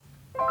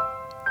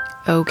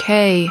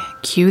Okay,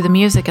 cue the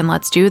music and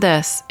let's do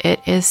this. It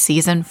is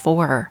season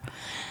 4.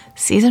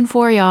 Season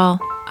 4, y'all.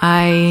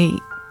 I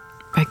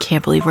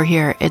can't believe we're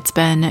here. It's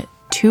been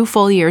 2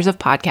 full years of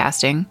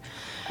podcasting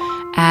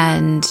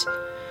and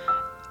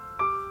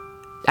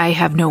I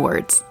have no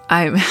words.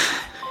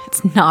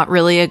 It's not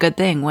really a good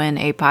thing when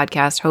a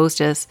podcast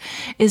hostess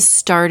is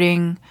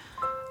starting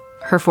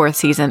her 4th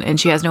season and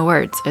she has no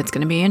words. It's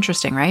going to be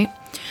interesting, right?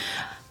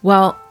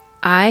 Well,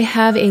 I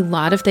have a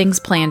lot of things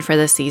planned for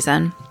this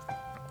season.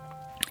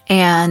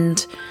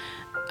 And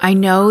I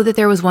know that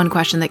there was one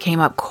question that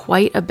came up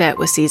quite a bit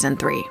with season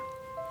 3.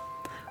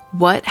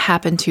 What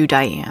happened to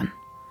Diane?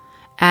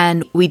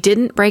 And we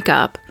didn't break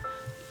up,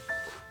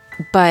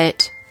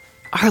 but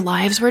our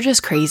lives were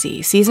just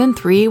crazy. Season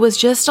 3 was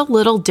just a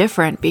little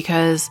different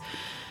because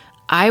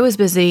I was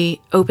busy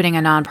opening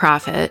a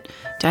nonprofit.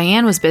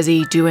 Diane was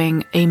busy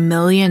doing a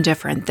million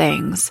different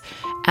things.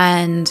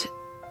 And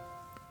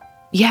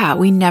yeah,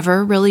 we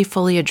never really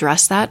fully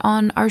addressed that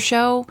on our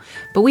show,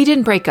 but we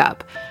didn't break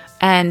up.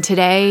 And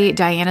today,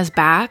 Diana's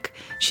back.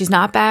 She's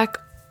not back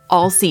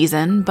all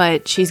season,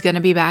 but she's going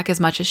to be back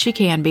as much as she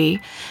can be.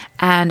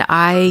 And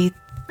I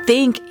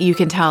think you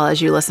can tell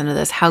as you listen to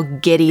this how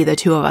giddy the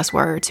two of us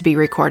were to be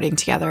recording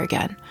together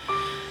again.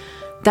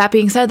 That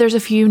being said, there's a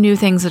few new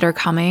things that are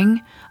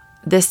coming.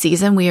 This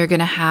season, we are going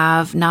to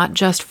have not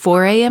just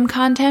 4 a.m.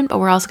 content, but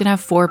we're also going to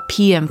have 4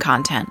 p.m.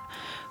 content.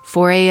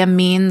 4 a.m.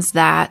 means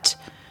that,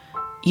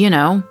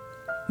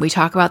 we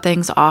talk about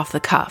things off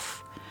the cuff.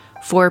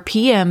 4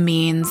 p.m.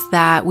 means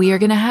that we are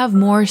going to have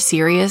more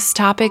serious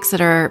topics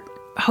that are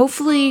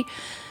hopefully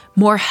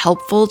more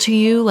helpful to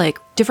you, like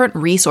different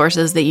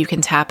resources that you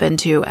can tap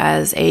into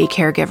as a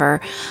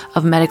caregiver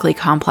of medically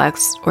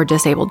complex or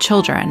disabled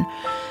children.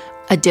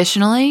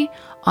 Additionally,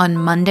 on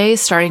Mondays,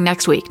 starting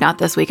next week, not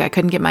this week, I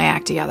couldn't get my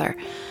act together,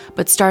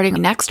 but starting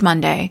next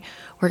Monday,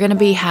 we're going to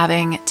be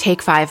having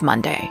Take 5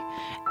 Monday.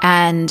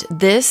 And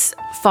this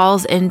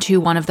falls into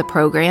one of the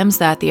programs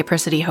that the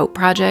Apricity Hope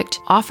Project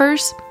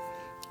offers,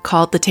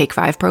 called the Take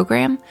 5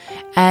 program.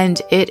 And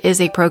it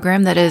is a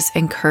program that is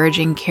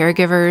encouraging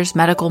caregivers,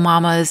 medical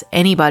mamas,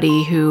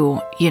 anybody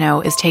who,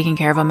 is taking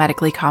care of a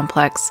medically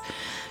complex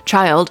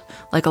child,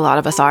 like a lot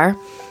of us are.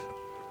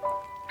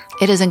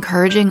 It is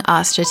encouraging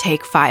us to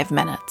take 5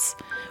 minutes,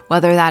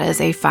 whether that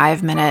is a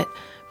 5-minute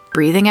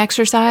breathing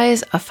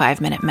exercise, a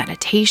 5-minute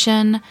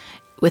meditation.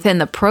 Within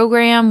the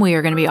program, we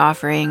are going to be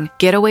offering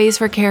getaways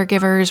for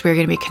caregivers. We're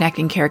going to be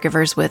connecting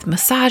caregivers with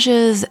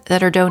massages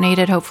that are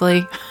donated,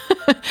 hopefully.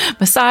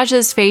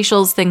 Massages,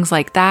 facials, things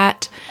like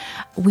that.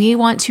 We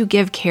want to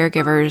give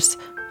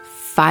caregivers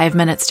 5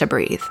 minutes to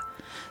breathe.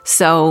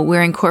 So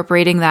we're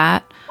incorporating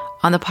that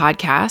on the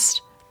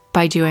podcast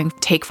by doing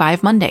Take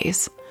 5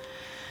 Mondays.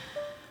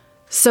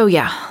 So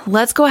yeah,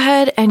 let's go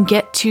ahead and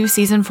get to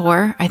season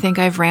 4. I think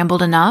I've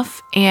rambled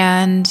enough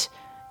and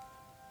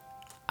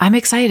I'm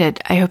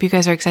excited. I hope you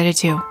guys are excited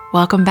too.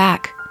 Welcome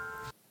back.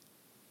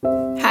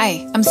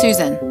 Hi, I'm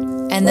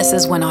Susan, and this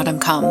is When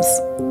Autumn Comes.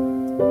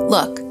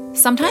 Look,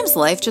 sometimes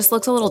life just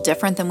looks a little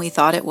different than we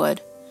thought it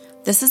would.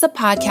 This is a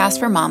podcast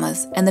for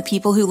mamas and the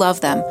people who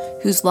love them,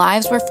 whose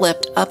lives were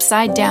flipped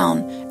upside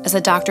down as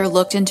a doctor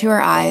looked into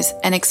her eyes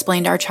and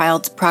explained our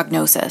child's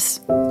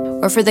prognosis.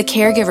 Or for the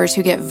caregivers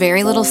who get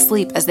very little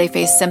sleep as they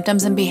face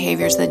symptoms and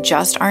behaviors that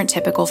just aren't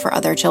typical for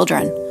other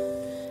children.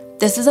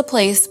 This is a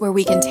place where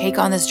we can take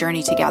on this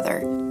journey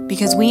together,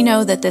 because we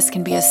know that this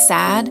can be a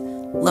sad,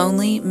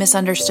 lonely,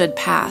 misunderstood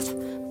path.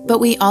 But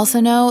we also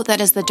know that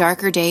as the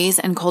darker days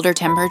and colder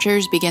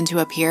temperatures begin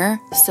to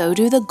appear, so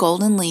do the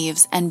golden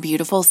leaves and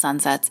beautiful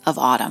sunsets of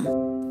autumn.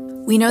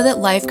 We know that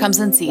life comes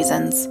in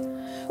seasons.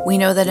 We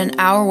know that in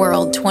our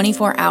world,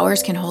 24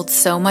 hours can hold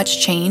so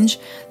much change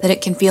that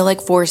it can feel like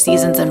 4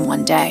 seasons in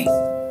one day.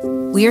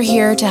 We are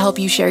here to help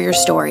you share your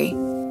story,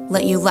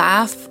 let you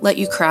laugh, let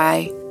you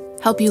cry,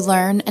 help you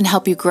learn, and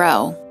help you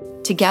grow,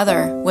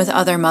 together with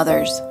other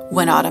mothers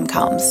when autumn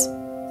comes.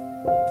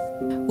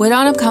 When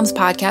Autumn Comes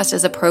podcast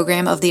is a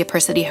program of the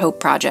Apricity Hope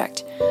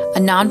Project, a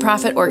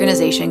nonprofit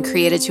organization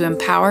created to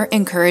empower,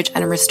 encourage,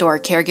 and restore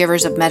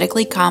caregivers of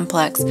medically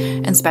complex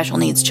and special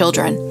needs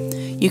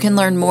children. You can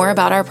learn more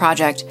about our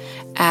project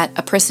at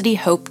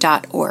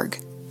apricityhope.org.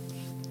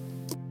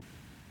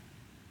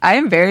 I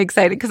am very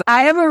excited because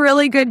I have a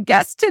really good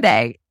guest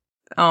today.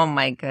 Oh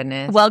my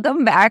goodness.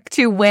 Welcome back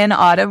to When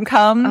Autumn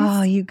Comes.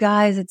 Oh, you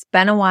guys, it's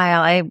been a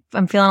while.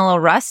 I'm feeling a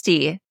little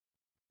rusty.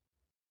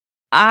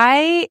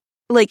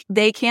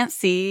 They can't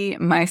see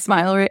my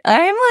smile.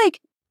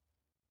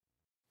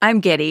 I'm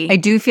giddy. I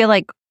do feel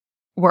like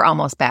we're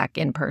almost back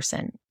in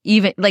person.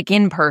 Even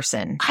in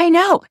person. I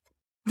know.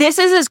 This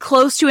is as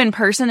close to in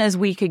person as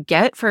we could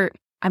get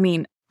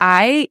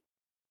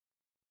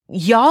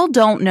y'all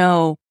don't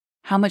know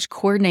how much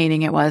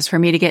coordinating it was for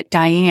me to get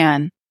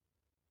Diane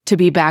to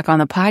be back on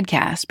the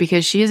podcast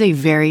because she is a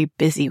very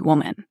busy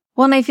woman.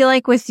 Well, and I feel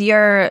like with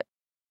your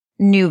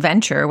new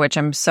venture, which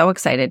I'm so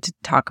excited to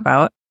talk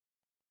about,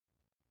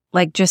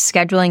 just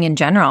scheduling in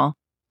general,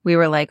 we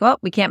were like, oh,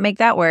 we can't make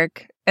that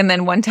work. And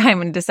then one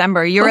time in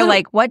December, you were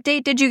like, what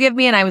date did you give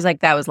me? And I was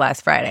like, that was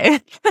last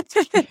Friday.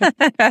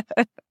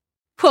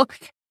 Well,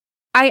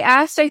 I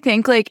asked, I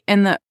think like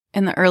in the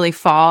early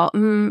fall,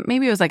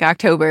 maybe it was like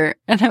October.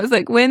 And I was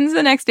like, when's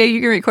the next day you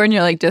can record? And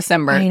you're like,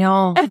 December. I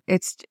know.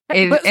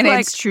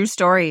 It's true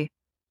story.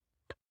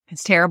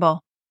 It's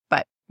terrible,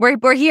 but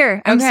we're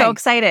here. I'm so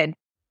excited.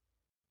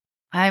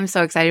 I'm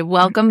so excited.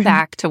 Welcome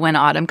back to When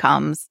Autumn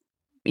Comes.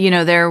 You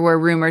know, there were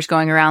rumors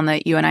going around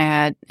that you and I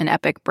had an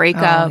epic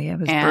breakup. Oh, yeah, it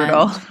was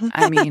brutal.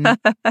 I mean,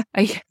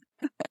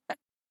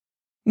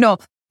 no,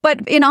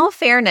 but in all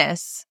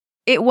fairness,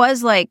 it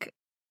was like,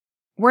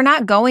 we're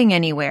not going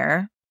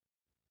anywhere.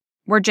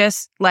 We're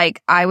just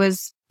like, I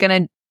was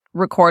going to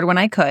record when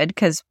I could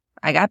because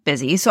I got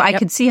busy. So I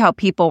could see how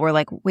people were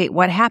like, wait,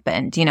 what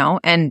happened? You know,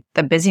 and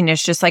the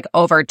busyness just like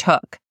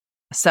overtook.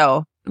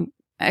 So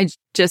I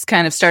just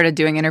kind of started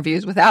doing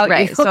interviews without you.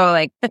 Right. So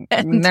like,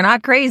 they're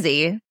not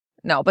crazy.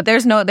 No, but there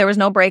was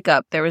no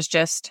breakup. There was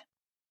just,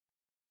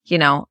 you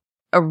know,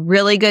 a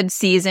really good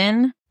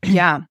season.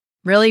 Yeah.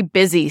 Really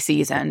busy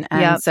season.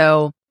 And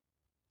so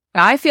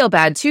I feel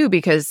bad too,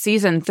 because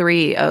season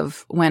 3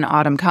 of When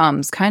Autumn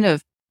Comes, kind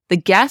of the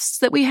guests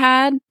that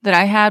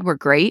I had were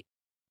great.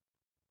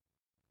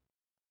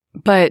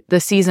 But the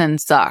season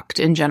sucked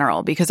in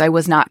general because I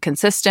was not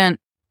consistent,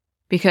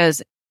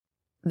 because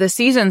the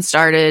season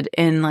started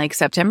in like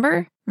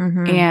September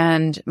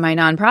and my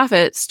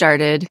nonprofit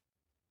started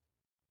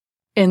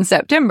in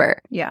September.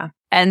 Yeah.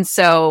 And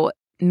so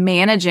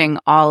managing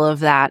all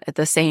of that at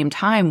the same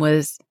time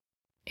was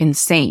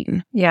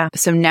insane. Yeah.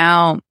 So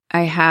now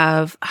I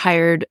have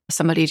hired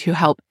somebody to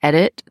help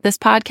edit this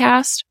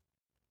podcast.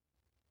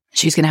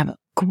 She's going to have a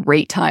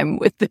great time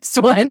with this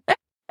one.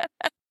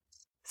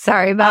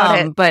 Sorry about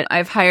it. But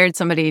I've hired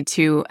somebody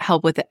to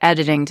help with the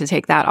editing to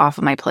take that off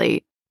of my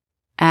plate.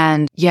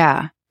 And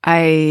yeah,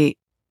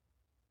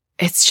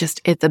 it's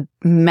a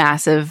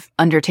massive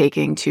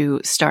undertaking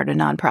to start a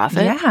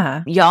nonprofit.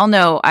 Yeah. Y'all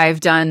know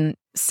I've done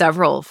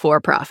several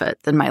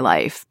for-profits in my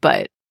life,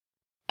 but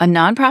a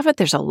nonprofit,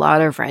 there's a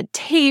lot of red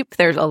tape.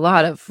 There's a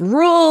lot of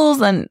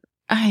rules. And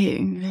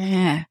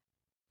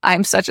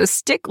I'm such a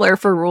stickler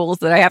for rules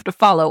that I have to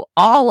follow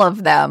all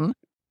of them.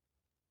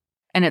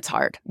 And it's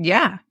hard.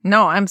 Yeah.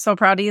 No, I'm so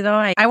proud of you,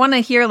 though. I want to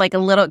hear like a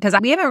little, because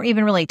we haven't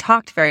even really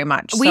talked very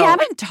much. We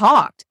haven't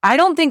talked. I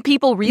don't think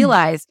people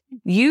realize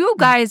you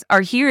guys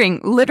are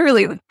hearing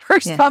literally the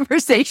first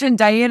conversation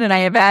Diane and I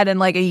have had in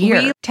like a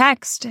year. We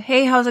text,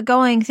 hey, how's it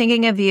going?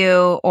 Thinking of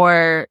you.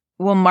 Or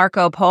we'll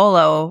Marco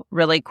Polo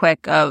really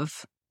quick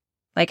of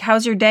like,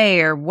 how's your day?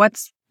 Or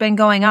what's been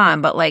going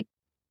on? But like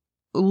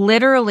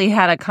literally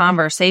had a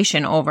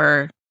conversation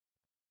over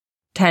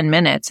 10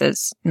 minutes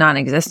is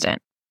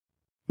non-existent.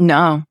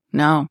 No.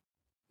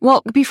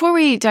 Well, before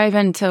we dive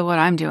into what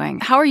I'm doing,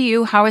 how are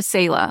you? How is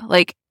Selah?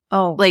 Like,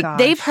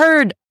 they've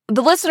heard,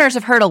 the listeners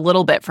have heard a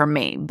little bit from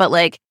me, but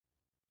like,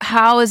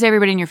 how is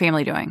everybody in your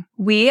family doing?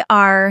 We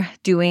are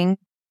doing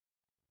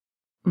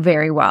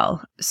very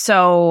well.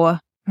 So,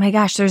 my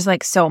gosh, there's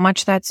like so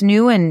much that's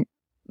new and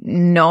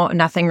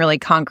nothing really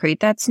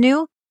concrete that's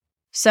new.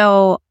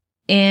 So,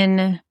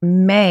 in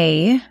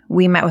May,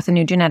 we met with a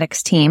new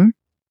genetics team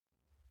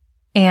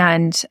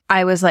and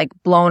I was like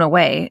blown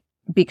away,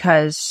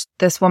 because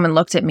this woman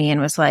looked at me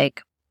and was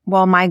like,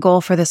 well, my goal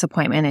for this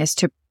appointment is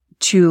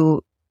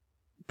to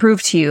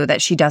prove to you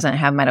that she doesn't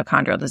have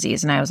mitochondrial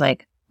disease. And I was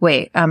like,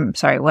 wait, I'm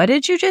sorry, what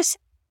did you just?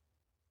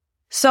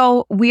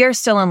 So we are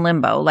still in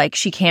limbo. Like,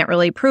 she can't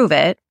really prove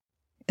it.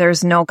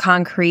 There's no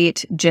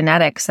concrete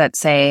genetics that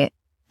say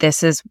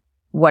this is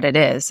what it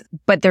is,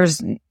 but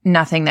there's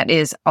nothing that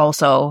is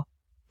also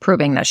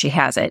proving that she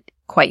has it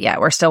quite yet.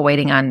 We're still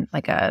waiting on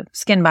like a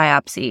skin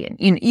biopsy,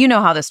 and you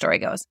know how the story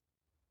goes.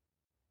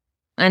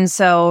 And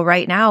so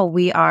right now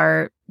we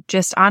are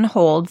just on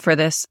hold for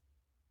this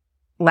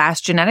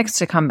last genetics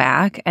to come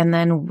back, and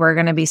then we're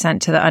going to be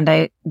sent to the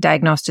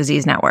Undiagnosed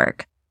Disease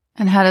Network.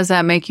 And how does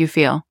that make you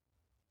feel?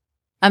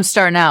 I'm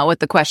starting out with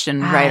the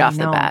question right off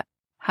the bat.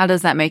 How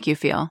does that make you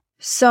feel?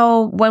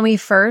 So when we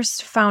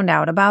first found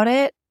out about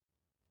it,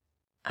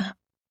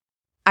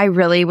 I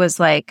really was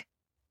like,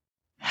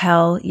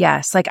 hell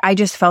yes. Like, I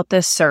just felt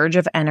this surge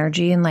of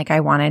energy, and like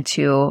I wanted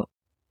to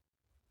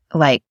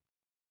like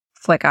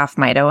flick off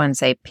Mito and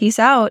say, peace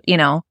out, you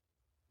know.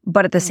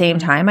 But at the same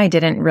time, I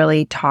didn't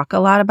really talk a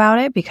lot about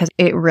it because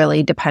it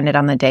really depended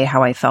on the day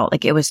how I felt.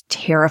 Like, it was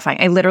terrifying.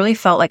 I literally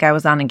felt like I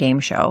was on a game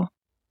show.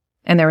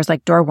 And there was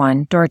like door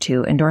 1, door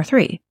 2, and door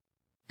 3.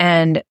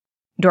 And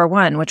door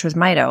 1, which was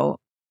Mito,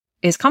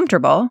 is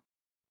comfortable.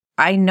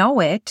 I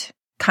know it,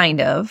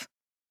 kind of.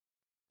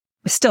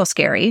 It's still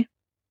scary.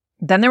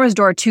 Then there was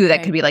door 2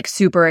 that could be like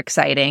super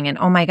exciting. And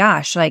oh my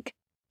gosh, like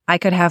I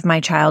could have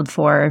my child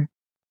for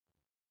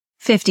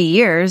 50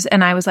 years.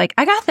 And I was like,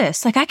 I got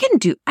this. Like I can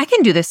do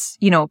this,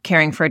 you know,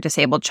 caring for a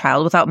disabled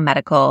child without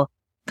medical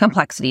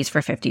complexities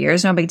for 50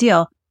 years. No big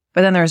deal.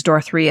 But then there's door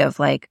 3 of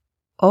like,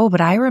 oh, but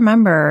I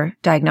remember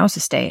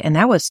diagnosis day, and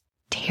that was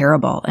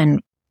terrible.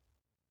 And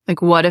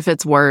like, what if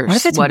it's worse?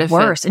 What if it's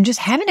worse? And just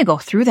having to go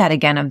through that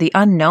again of the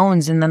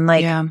unknowns, and then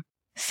like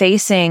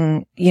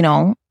facing,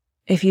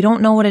 if you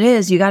don't know what it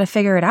is, you got to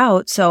figure it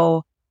out.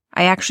 So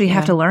I actually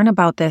have to learn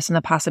about this and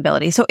the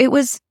possibility. So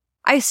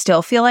I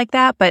still feel like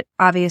that, but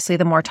obviously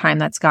the more time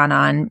that's gone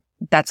on,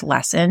 that's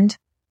lessened.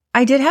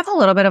 I did have a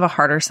little bit of a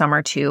harder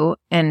summer too,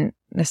 and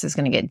this is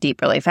going to get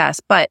deep really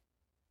fast, but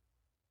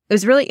it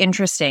was really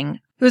interesting.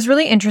 It was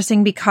really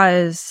interesting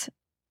because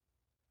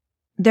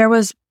there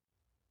was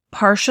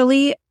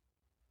partially,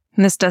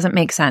 and this doesn't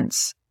make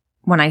sense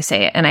when I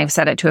say it, and I've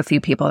said it to a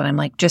few people, and I'm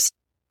like, just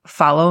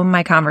follow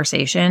my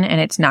conversation, and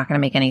it's not going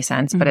to make any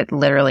sense, but it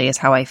literally is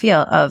how I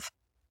feel.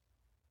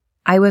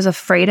 I was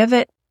afraid of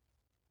it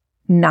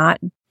not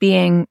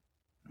being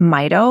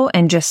mito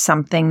and just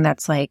something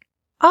that's like,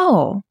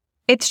 oh,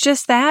 it's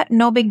just that,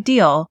 no big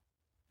deal,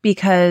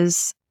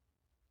 because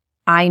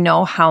I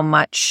know how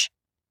much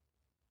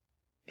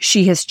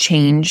she has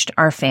changed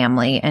our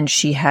family and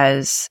she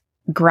has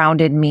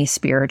grounded me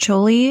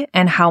spiritually,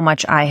 and how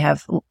much I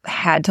have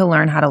had to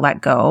learn how to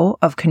let go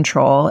of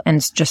control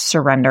and just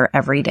surrender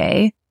every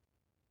day.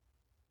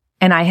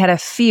 And I had a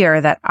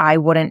fear that I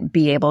wouldn't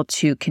be able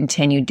to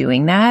continue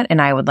doing that,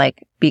 and I would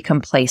be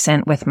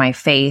complacent with my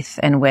faith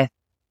and with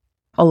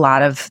a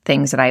lot of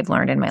things that I've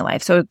learned in my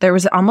life. So there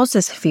was almost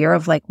this fear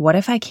of what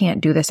if I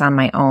can't do this on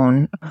my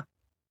own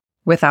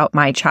without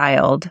my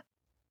child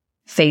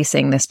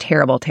facing this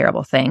terrible,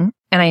 terrible thing?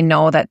 And I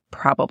know that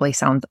probably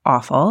sounds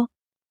awful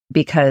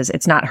because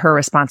it's not her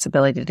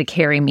responsibility to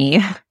carry me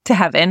to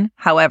heaven.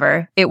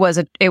 However, it was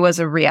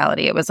a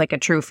reality. It was a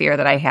true fear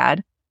that I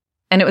had,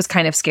 and it was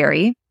kind of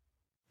scary.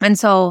 And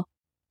so,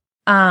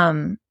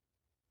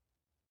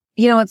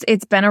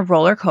 it's been a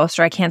roller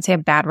coaster. I can't say a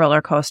bad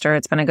roller coaster.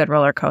 It's been a good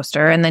roller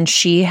coaster. And then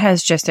she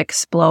has just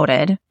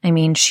exploded. I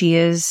mean, she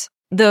is...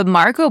 The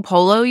Marco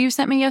Polo you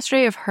sent me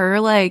yesterday of her,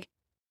 I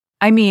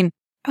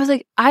was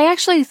like, I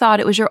actually thought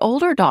it was your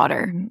older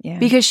daughter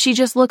because she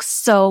just looks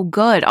so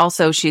good.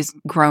 Also, she's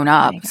grown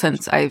up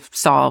since I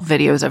saw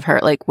videos of her,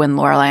 when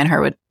Lorelai and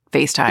her would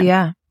FaceTime.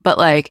 Yeah.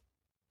 But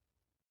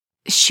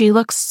she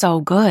looks so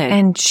good.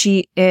 And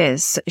she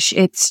is.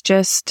 It's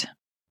just...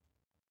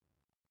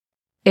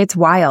 It's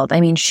wild.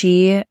 I mean,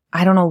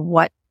 I don't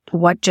know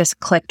what just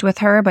clicked with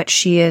her, but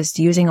she is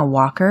using a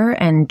walker.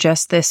 And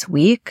just this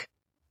week,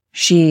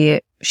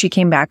 she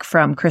came back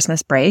from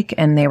Christmas break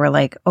and they were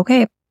like,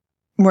 okay,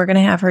 we're going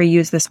to have her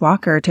use this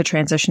walker to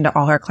transition to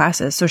all her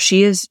classes. So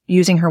she is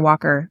using her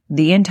walker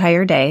the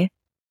entire day.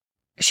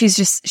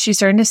 She's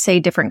starting to say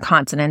different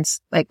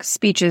consonants.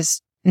 Speech is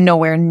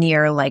nowhere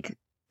near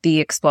the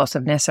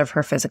explosiveness of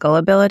her physical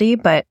ability,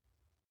 but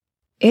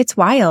it's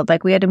wild.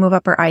 We had to move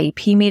up her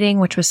IEP meeting,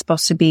 which was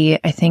supposed to be,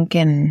 I think,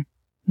 in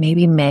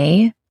maybe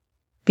May,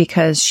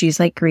 because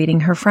she's greeting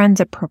her friends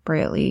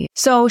appropriately.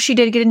 So she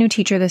did get a new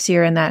teacher this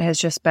year, and that has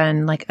just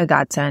been a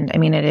godsend. I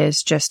mean, it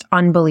is just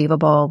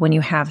unbelievable when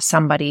you have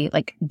somebody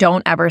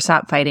don't ever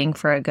stop fighting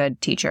for a good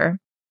teacher.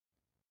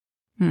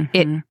 Mm-hmm.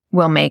 It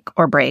will make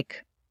or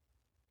break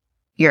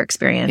your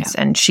experience.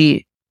 Yeah. And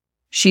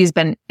she's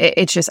been,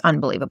 it's just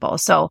unbelievable.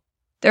 So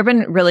there have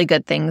been really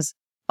good things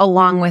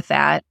along with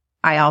that.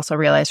 I also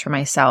realized for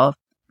myself,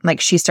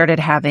 she started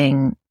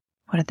having,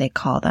 what did they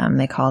call them?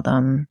 They called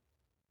them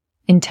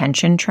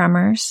intention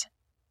tremors.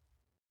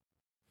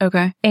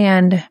 Okay.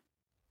 And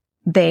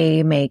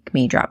they make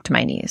me drop to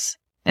my knees.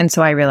 And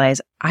so I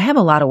realized I have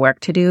a lot of work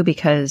to do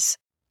because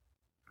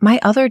my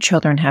other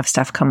children have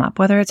stuff come up,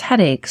 whether it's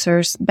headaches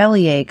or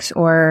belly aches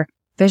or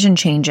vision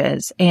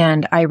changes.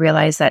 And I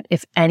realized that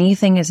if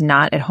anything is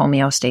not at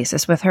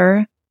homeostasis with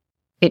her,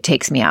 it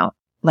takes me out.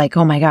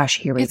 Oh my gosh,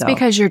 here we go. It's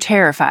because you're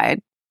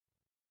terrified.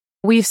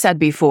 We've said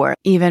before,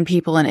 even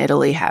people in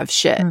Italy have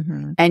shit.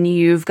 Mm-hmm. And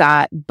you've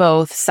got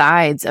both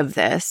sides of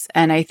this.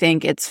 And I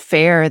think it's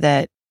fair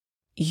that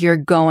you're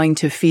going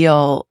to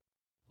feel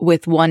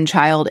with one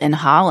child in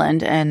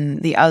Holland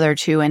and the other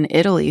two in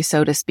Italy,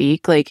 so to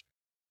speak.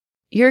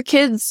 Your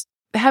kids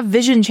have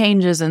vision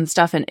changes and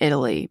stuff in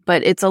Italy,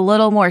 but it's a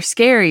little more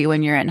scary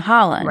when you're in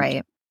Holland.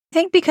 Right. I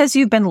think because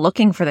you've been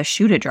looking for the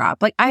shoe to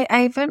drop. I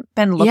haven't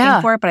been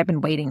looking for it, but I've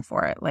been waiting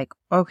for it.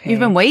 Okay. You've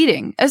been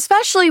waiting,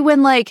 especially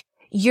when I'd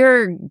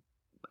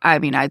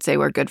say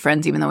we're good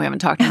friends, even though we haven't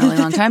talked in a really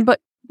long time.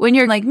 But when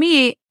you're like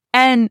me,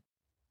 and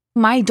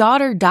my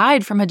daughter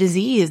died from a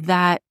disease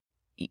that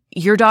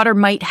your daughter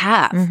might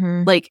have,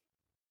 mm-hmm.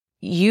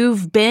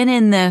 You've been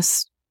in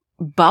this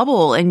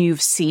bubble and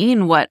you've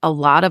seen what a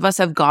lot of us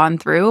have gone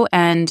through.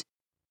 And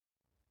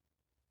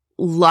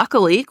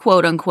luckily,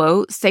 quote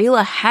unquote,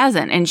 Selah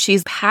hasn't. And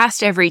she's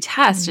passed every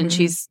test mm-hmm. and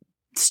she's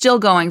still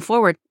going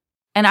forward.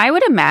 And I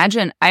would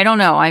imagine, I don't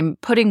know, I'm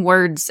putting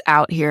words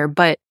out here,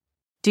 but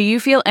do you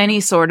feel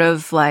any sort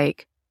of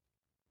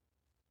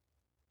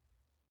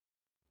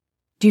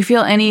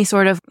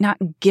not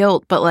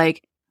guilt, but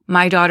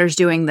my daughter's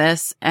doing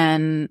this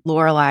and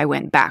Lorelai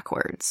went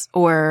backwards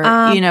or,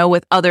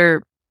 with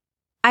other.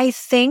 I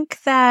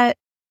think that,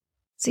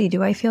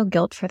 do I feel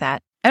guilt for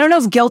that? I don't know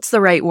if guilt's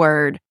the right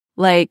word.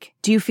 Do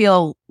you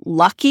feel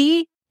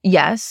lucky?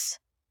 Yes.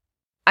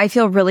 I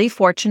feel really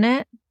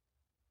fortunate.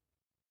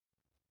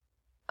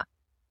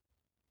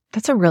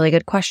 That's a really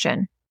good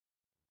question.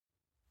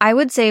 I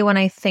would say when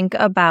I think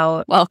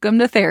about... Welcome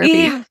to therapy.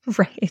 Yeah,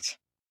 right.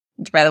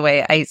 By the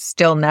way, I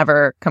still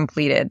never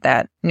completed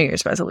that New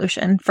Year's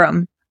resolution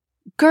from...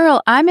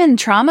 Girl, I'm in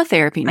trauma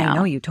therapy now. I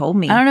know, you told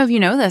me. I don't know if you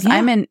know this. Yeah.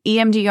 I'm in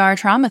EMDR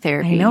trauma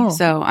therapy. I know.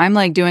 So I'm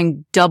like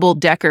doing double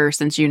decker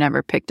since you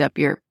never picked up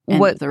your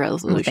end of the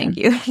resolution. Thank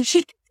you.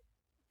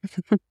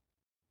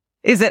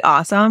 Is it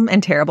awesome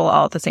and terrible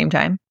all at the same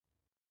time?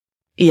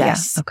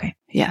 Yes. Yeah. Okay.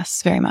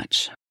 Yes, very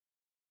much.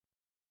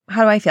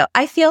 How do I feel?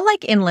 I feel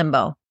like in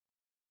limbo.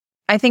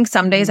 I think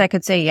some days I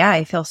could say, yeah,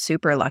 I feel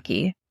super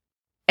lucky.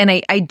 And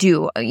I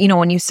do,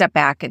 when you step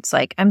back, it's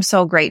like, I'm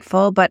so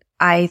grateful, but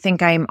I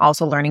think I'm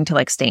also learning to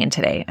like stay in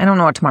today. I don't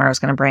know what tomorrow's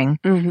going to bring.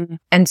 Mm-hmm.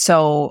 And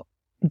so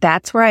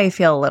that's where I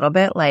feel a little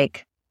bit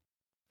like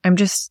I'm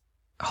just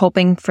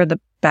hoping for the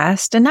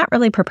best and not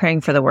really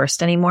preparing for the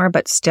worst anymore,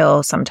 but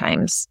still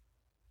sometimes,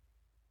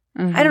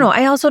 I don't know.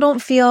 I also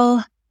don't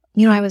feel,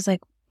 I was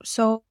like,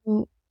 so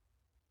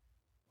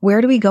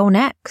where do we go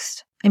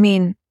next? I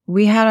mean,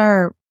 we had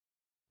our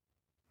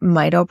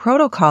Mito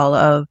protocol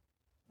of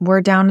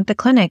we're down at the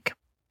clinic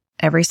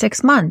every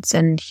 6 months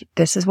and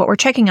this is what we're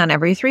checking on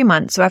every 3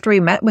 months. So after we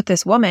met with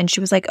this woman, she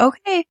was like,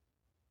 okay,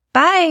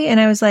 bye. And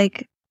I was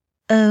like,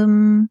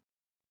 am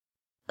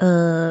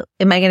I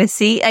going to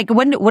see, like,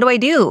 what do I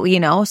do?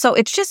 So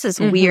it's just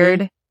this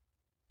weird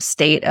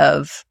state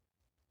of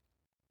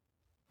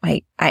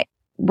like,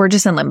 we're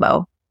just in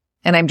limbo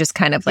and I'm just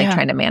kind of like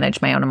trying to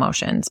manage my own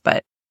emotions,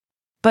 but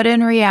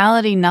in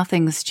reality,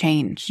 nothing's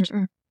changed.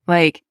 Mm-mm.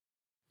 Like,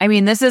 I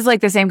mean, this is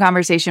like the same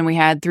conversation we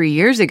had 3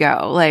 years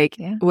ago, like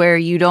where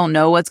you don't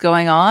know what's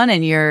going on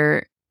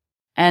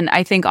and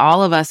I think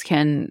all of us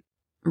can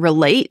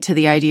relate to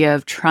the idea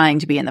of trying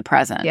to be in the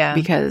present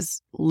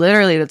because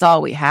literally that's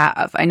all we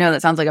have. I know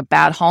that sounds like a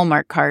bad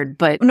Hallmark card,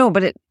 but no,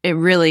 but it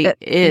really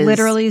is.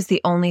 Literally is the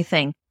only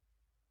thing.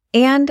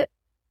 And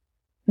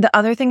the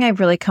other thing I've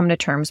really come to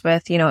terms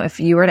with, if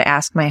you were to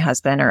ask my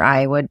husband or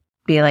I would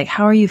be like,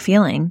 how are you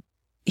feeling?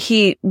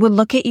 He would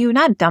look at you,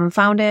 not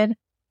dumbfounded,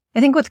 I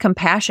think with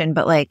compassion,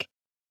 but like,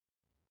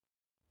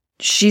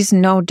 she's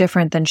no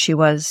different than she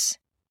was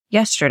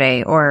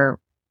yesterday or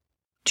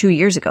 2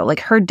 years ago. Like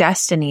her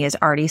destiny is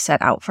already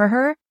set out for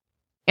her.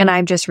 And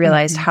I've just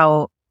realized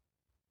how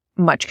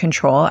much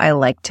control I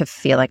like to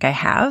feel like I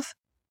have.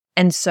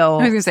 And so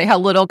I was going to say how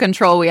little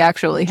control we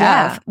actually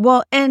have.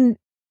 Well, and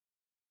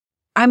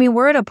I mean,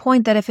 we're at a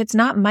point that if it's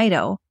not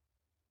Mito,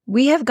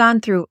 we have gone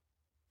through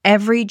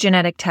every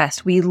genetic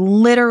test we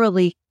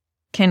literally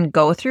can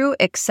go through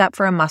except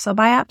for a muscle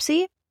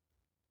biopsy.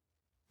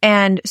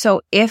 And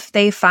so if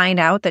they find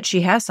out that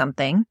she has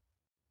something,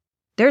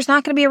 there's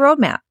not going to be a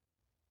roadmap,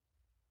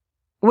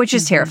 which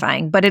is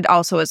terrifying. But it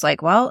also is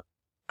like, well,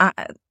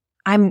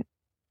 I'm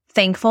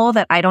thankful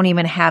that I don't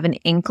even have an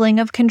inkling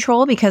of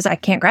control because I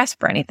can't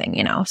grasp for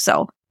anything,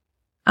 So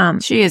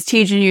she is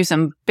teaching you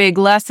some big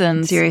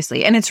lessons.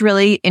 Seriously. And it's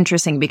really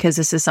interesting because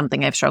this is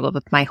something I've struggled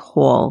with my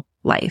whole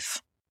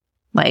life,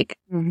 like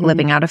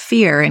living out of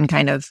fear and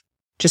kind of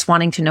just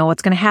wanting to know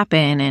what's going to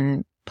happen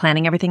and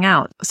planning everything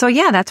out. So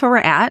yeah, that's where we're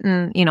at.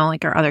 And,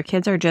 like our other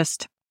kids are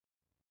just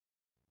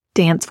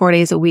dance 4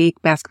 days a week,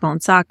 basketball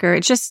and soccer.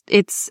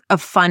 It's a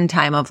fun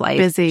time of life.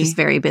 Busy. Just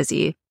very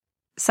busy.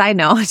 Side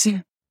note,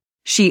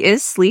 she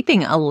is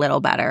sleeping a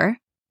little better.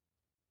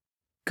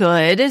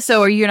 Good.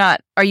 So are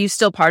you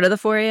still part of the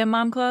 4 a.m.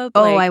 mom club?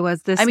 Oh, I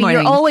was this morning.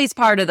 You're always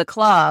part of the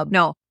club.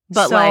 No.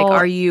 But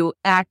are you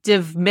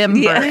active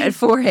member at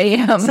 4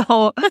 a.m.?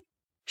 So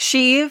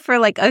she, for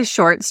like a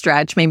short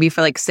stretch, maybe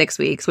for like 6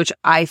 weeks, which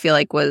I feel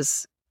like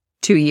was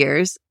 2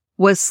 years,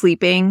 was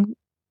sleeping.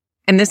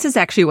 And this is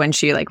actually when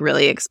she like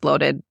really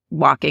exploded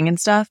walking and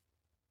stuff.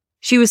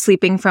 She was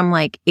sleeping from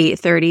like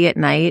 8:30 at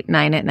night,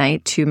 9 at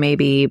night to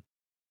maybe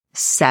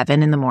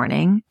 7 in the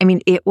morning. I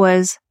mean, it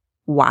was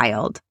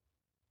wild.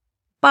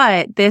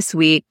 But this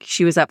week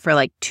she was up for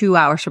like 2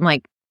 hours from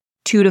like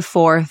 2 to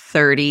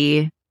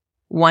 4:30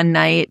 one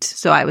night.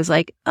 So I was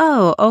like,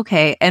 oh,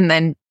 okay. And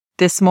then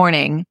this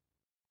morning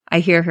I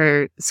hear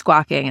her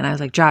squawking and I was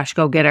like, Josh,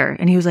 go get her.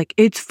 And he was like,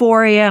 it's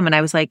 4 a.m. And I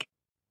was like,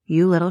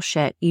 you little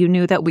shit. You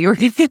knew that we were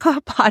going to do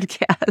a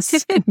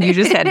podcast. And you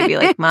just had to be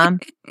like, Mom,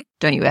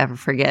 don't you ever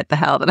forget the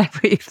hell that I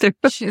put you through.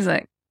 She's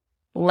like,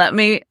 let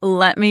me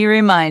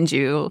remind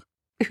you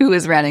who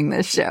is running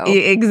this show.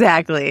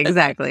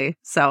 Exactly.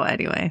 So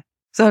anyway.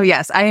 So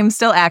yes, I am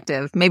still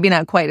active. Maybe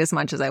not quite as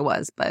much as I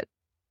was, but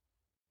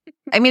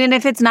I mean, and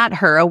if it's not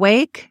her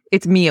awake,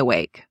 it's me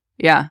awake.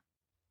 Yeah.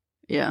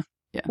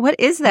 What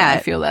is that?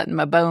 I feel that in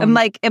my bones. I'm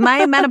like, am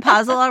I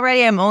menopausal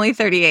already? I'm only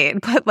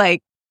 38, but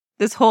like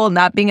this whole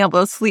not being able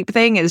to sleep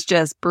thing is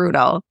just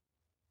brutal.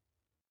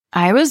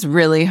 I was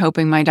really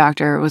hoping my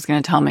doctor was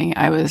going to tell me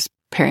I was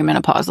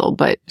perimenopausal,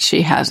 but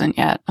she hasn't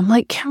yet. I'm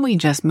like, can we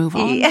just move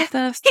on with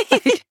this?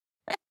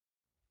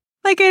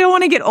 Like, I don't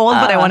want to get old,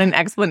 but I want an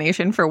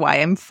explanation for why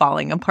I'm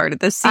falling apart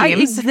at the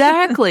seams.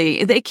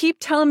 Exactly. They keep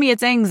telling me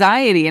it's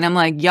anxiety, and I'm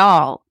like,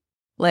 y'all,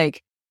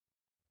 like,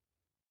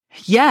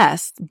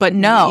 yes, but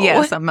no.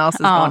 Yeah, something else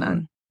is going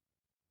on.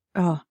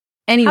 Oh.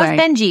 Anyway, how's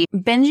Benji?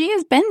 Benji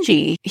is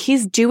Benji.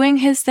 He's doing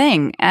his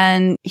thing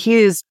and he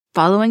is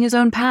following his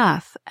own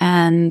path.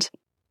 And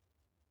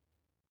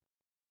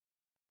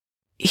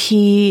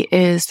he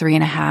is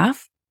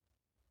 3.5.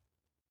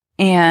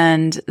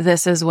 And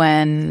this is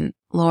when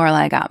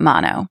Lorelai got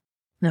mono.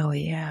 Oh,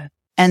 yeah.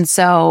 And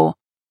so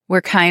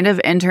we're kind of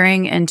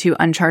entering into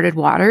uncharted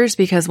waters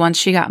because once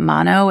she got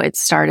mono, it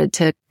started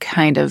to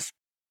kind of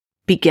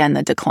begin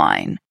the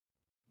decline.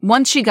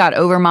 Once she got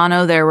over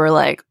mono, there were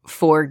like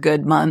 4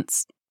 good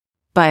months.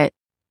 But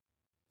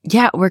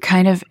yeah, we're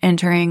kind of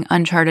entering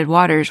uncharted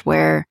waters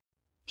where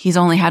he's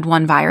only had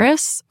one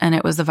virus, and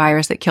it was the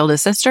virus that killed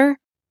his sister.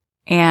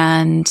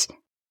 And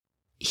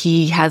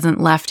he hasn't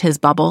left his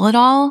bubble at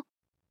all.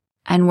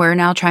 And we're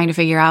now trying to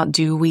figure out,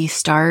 do we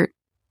start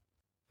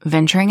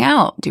venturing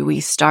out? Do we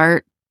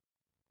start,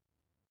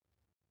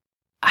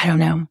 I don't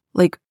know.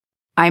 Like,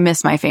 I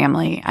miss my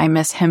family. I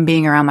miss him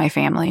being around my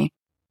family.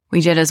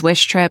 We did his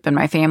wish trip and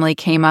my family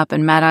came up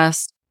and met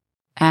us.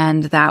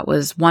 And that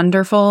was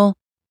wonderful.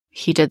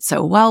 He did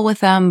so well with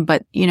them.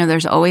 But, you know,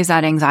 there's always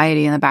that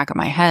anxiety in the back of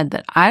my head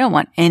that I don't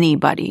want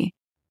anybody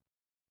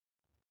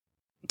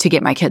to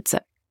get my kid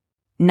sick.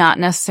 Not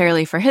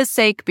necessarily for his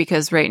sake,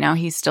 because right now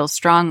he's still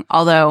strong.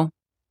 Although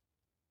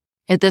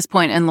at this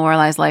point in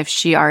Lorelai's life,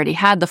 she already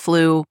had the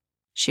flu.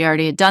 She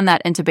already had done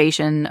that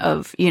intubation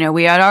of, you know,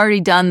 we had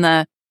already done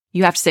the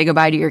you have to say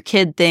goodbye to your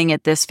kid thing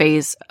at this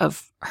phase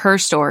of her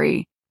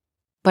story.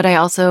 But I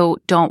also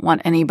don't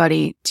want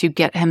anybody to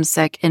get him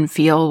sick and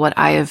feel what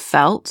I have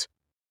felt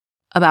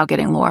about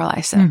getting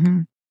Lorelai sick.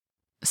 Mm-hmm.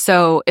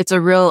 So it's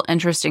a real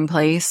interesting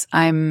place.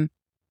 I'm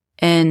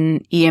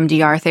in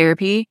EMDR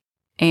therapy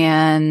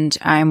and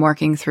I'm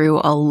working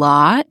through a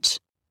lot.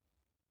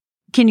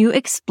 Can you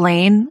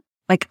explain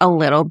like a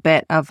little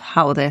bit of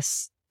how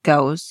this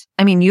goes?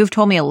 I mean, you've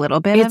told me a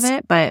little bit of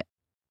it, but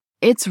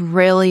it's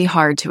really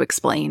hard to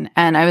explain.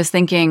 And I was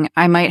thinking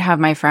I might have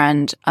my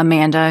friend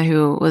Amanda,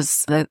 who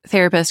was the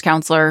therapist,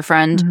 counselor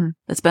friend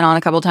that's been on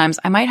a couple times.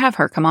 I might have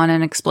her come on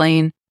and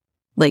explain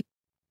like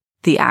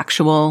the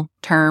actual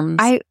terms.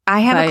 I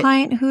have a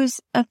client who's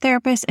a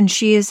therapist and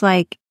she is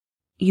like,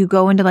 you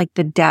go into like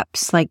the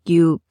depths, like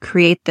you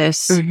create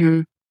this. I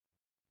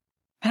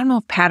don't know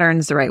if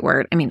pattern's the right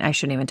word. I mean, I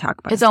shouldn't even talk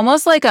about it. It's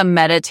almost like a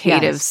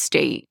meditative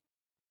state.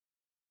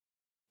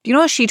 You know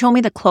what she told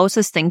me? The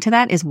closest thing to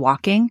that is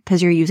walking,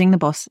 because you're using the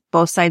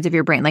both sides of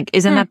your brain. Like,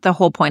 isn't that the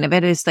whole point of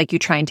it? Is like you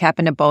try and tap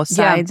into both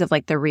sides of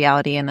like the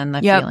reality and then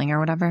the feeling or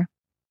whatever.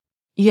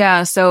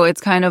 Yeah. So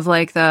it's kind of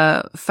like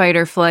the fight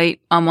or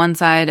flight on one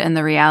side and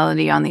the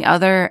reality on the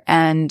other.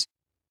 And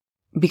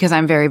because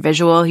I'm very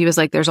visual, he was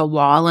like, there's a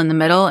wall in the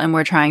middle and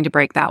we're trying to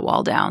break that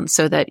wall down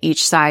so that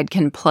each side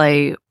can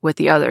play with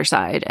the other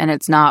side and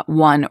it's not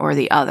one or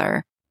the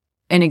other.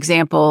 An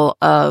example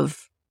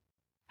of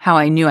how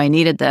I knew I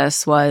needed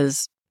this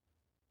was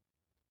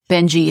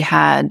Benji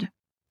had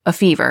a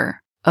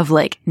fever of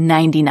like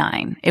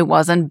 99. It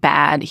wasn't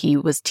bad. He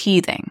was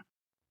teething.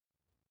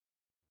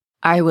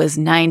 I was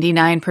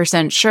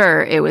 99%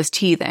 sure it was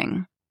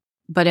teething.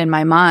 But in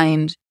my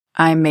mind,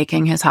 I'm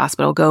making his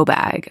hospital go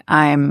bag.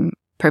 I'm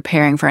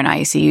preparing for an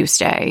ICU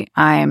stay.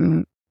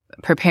 I'm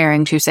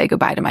preparing to say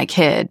goodbye to my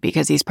kid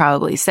because he's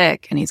probably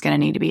sick and he's going to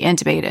need to be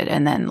intubated.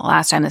 And then the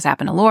last time this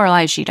happened to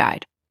Lorelai, she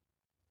died.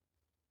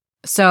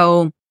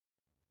 So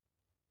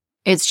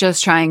it's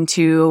just trying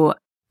to,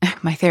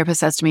 my therapist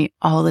says to me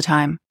all the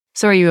time,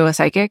 so are you a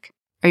psychic?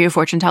 Are you a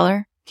fortune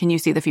teller? Can you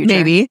see the future?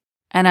 Maybe.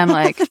 And I'm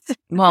like,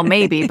 well,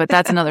 maybe, but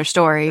that's another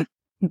story.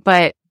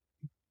 But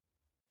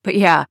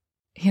yeah,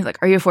 he's like,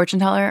 are you a fortune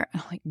teller?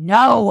 And I'm like,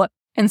 no.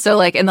 And so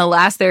like in the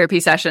last therapy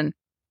session,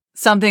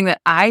 something that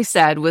I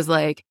said was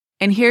like,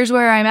 and here's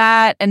where I'm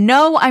at. And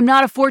no, I'm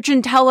not a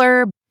fortune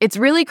teller. It's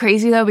really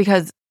crazy though,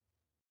 because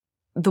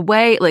the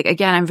way, like,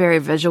 again, I'm very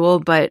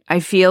visual, but I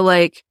feel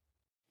like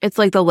it's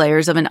like the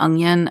layers of an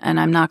onion. And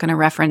I'm not going to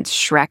reference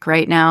Shrek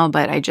right now,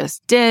 but I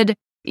just did.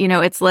 You know,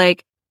 it's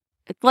like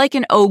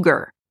an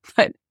ogre,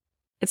 but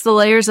it's the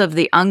layers of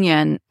the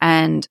onion.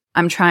 And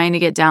I'm trying to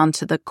get down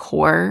to the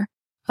core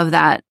of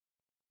that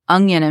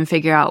onion and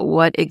figure out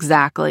what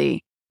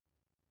exactly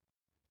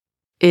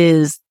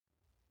is,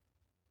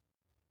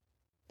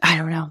 I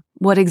don't know,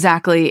 what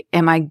exactly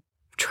am I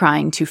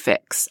trying to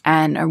fix?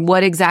 And or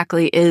what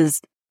exactly is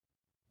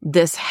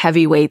this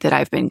heavy weight that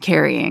I've been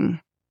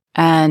carrying?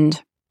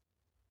 And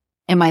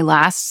in my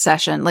last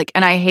session, like,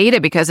 and I hate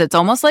it because it's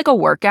almost like a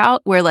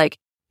workout where like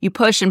you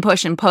push and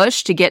push and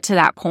push to get to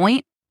that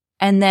point.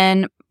 And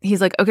then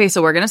he's like, okay,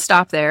 so we're going to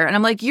stop there. And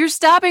I'm like, you're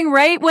stopping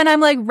right when I'm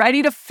like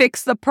ready to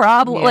fix the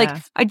problem. Yeah.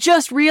 Like I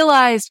just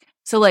realized.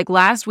 So like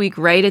last week,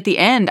 right at the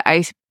end,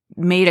 I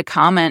made a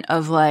comment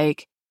of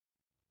like,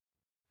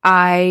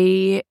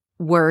 I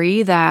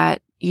worry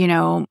that, you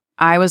know,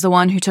 I was the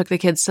one who took the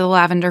kids to the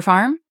lavender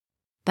farm.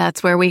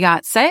 That's where we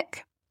got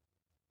sick.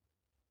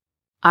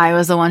 I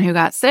was the one who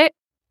got sick.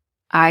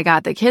 I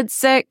got the kids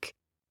sick.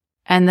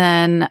 And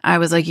then I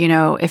was like, you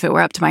know, if it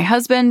were up to my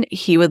husband,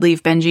 he would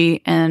leave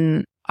Benji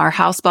in our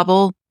house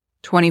bubble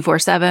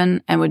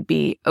 24/7 and would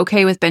be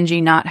okay with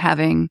Benji not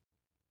having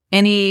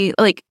any,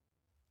 like,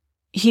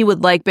 he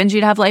would like Benji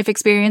to have life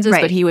experiences,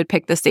 Right. but he would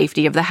pick the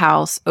safety of the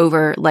house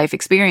over life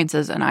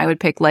experiences. And I would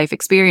pick life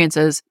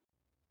experiences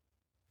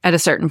at a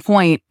certain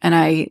point. And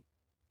I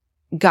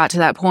got to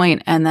that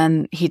point, and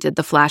then he did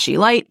the flashy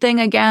light thing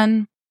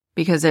again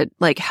because it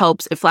like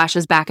helps. It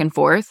flashes back and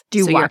forth. Do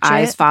you so watch your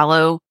eyes it?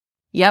 follow.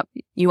 Yep.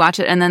 You watch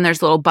it. And then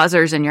there's little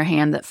buzzers in your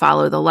hand that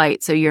follow the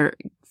light. So you're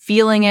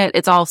feeling it.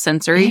 It's all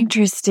sensory.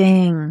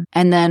 Interesting.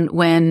 And then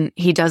when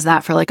he does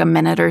that for like a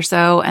minute or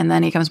so, and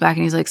then he comes back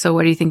and he's like, so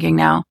what are you thinking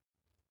now?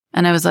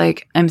 And I was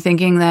like, I'm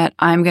thinking that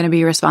I'm going to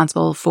be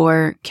responsible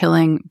for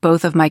killing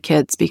both of my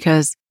kids,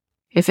 because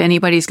if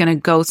anybody's going to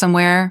go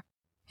somewhere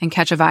and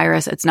catch a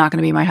virus, it's not going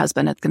to be my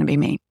husband. It's going to be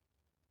me.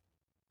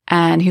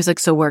 And he was like,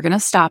 so we're going to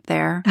stop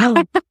there.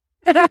 Oh.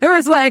 And I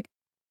was like,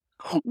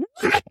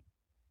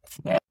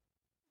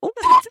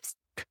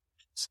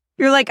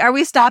 You're like, are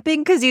we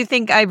stopping because you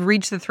think I've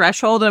reached the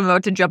threshold and I'm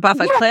about to jump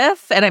off a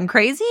cliff and I'm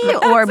crazy?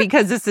 Or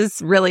because this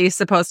is really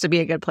supposed to be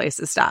a good place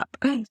to stop?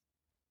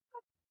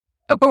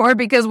 or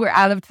because we're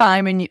out of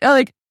time. And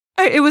like,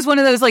 it was one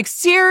of those like,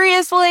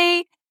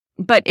 seriously?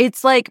 But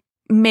it's like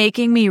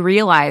making me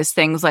realize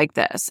things like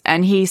this.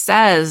 And he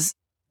says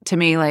to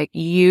me, like,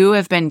 you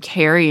have been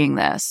carrying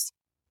this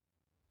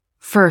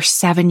for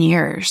 7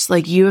 years.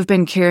 Like, you have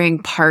been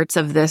carrying parts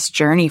of this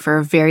journey for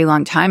a very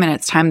long time, and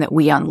it's time that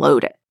we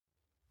unload it.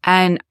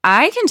 And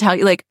I can tell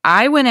you, like,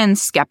 I went in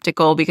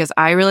skeptical because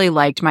I really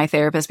liked my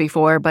therapist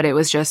before, but it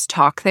was just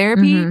talk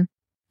therapy. Mhm.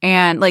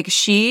 And like,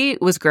 she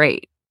was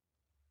great.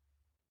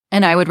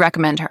 And I would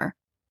recommend her.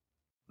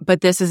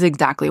 But this is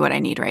exactly what I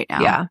need right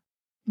now. Yeah.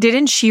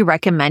 Didn't she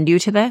recommend you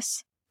to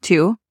this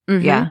too?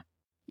 Mhm. Yeah.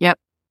 Yep.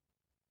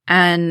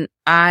 And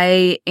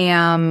I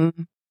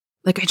am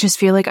like, I just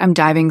feel like I'm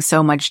diving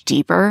so much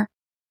deeper.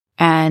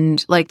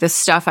 And like the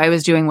stuff I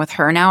was doing with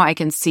her now, I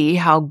can see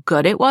how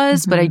good it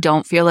was, but I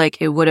don't feel like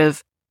it would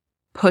have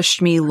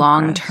pushed me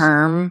long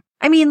term.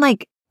 I mean,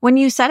 like when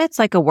you said it's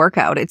like a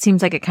workout, it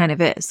seems like it kind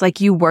of is.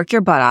 Like you work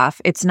your butt off.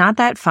 It's not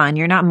that fun.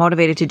 You're not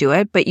motivated to do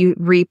it, but you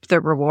reap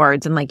the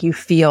rewards and like you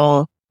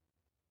feel.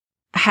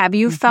 Have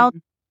you felt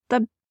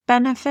the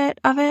benefit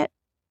of it?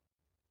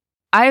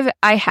 I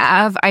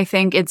have. I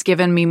think it's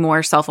given me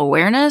more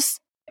self-awareness.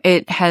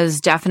 It has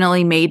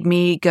definitely made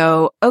me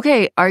go,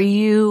 okay, are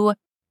you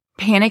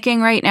panicking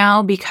right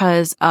now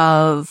because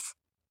of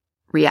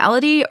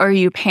reality, or are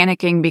you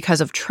panicking because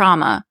of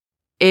trauma?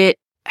 It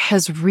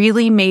has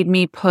really made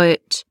me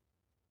put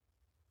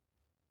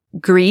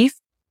grief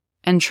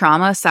and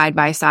trauma side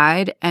by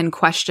side and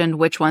questioned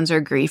which ones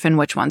are grief and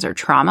which ones are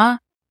trauma.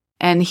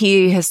 And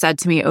he has said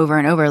to me over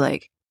and over,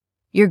 like,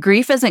 your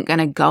grief isn't going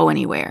to go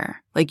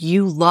anywhere. Like,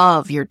 you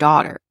love your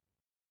daughter.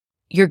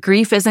 Your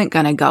grief isn't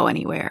going to go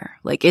anywhere.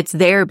 Like, it's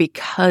there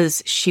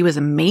because she was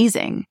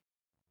amazing.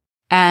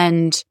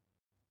 And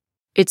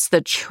it's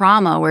the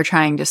trauma we're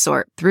trying to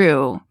sort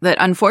through that,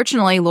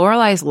 unfortunately,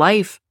 Lorelai's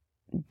life,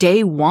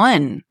 day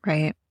one,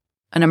 Right.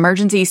 an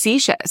emergency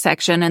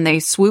C-section, and they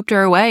swooped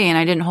her away, and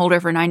I didn't hold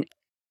her for 9.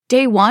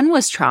 Day one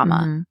was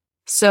trauma. Mhm.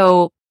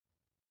 So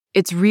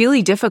it's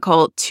really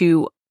difficult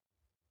to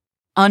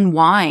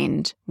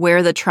unwind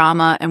where the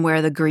trauma and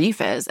where the grief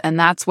is. And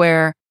that's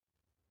where,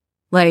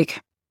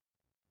 like,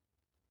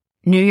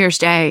 New Year's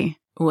Day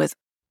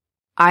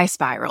I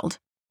spiraled.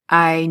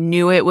 I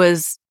knew it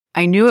was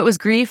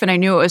grief, and I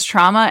knew it was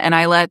trauma, and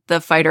I let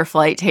the fight or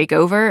flight take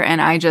over. And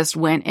I just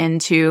went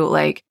into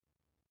like,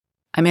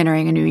 I'm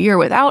entering a new year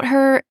without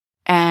her.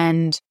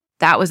 And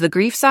that was the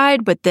grief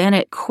side. But then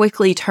it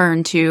quickly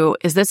turned to,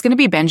 is this going to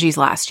be Benji's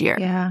last year?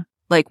 Yeah.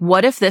 Like,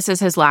 what if this is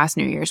his last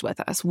New Year's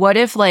with us? What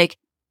if like,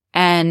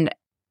 and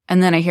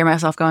then I hear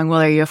myself going,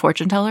 well, are you a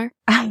fortune teller?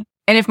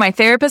 And if my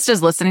therapist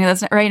is listening to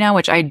this right now,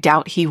 which I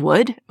doubt he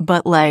would,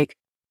 but like,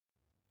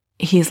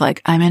 he's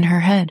like, I'm in her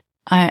head.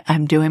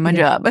 I'm doing my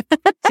job.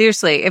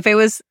 Seriously, if it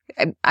was,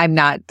 I'm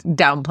not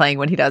downplaying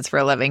what he does for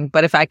a living,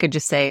 but if I could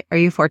just say, are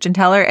you a fortune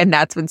teller? And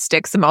that's what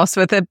sticks the most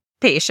with a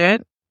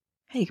patient.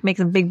 Hey, you can make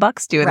some big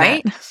bucks doing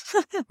Right?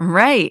 that.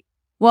 Right.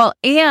 Well,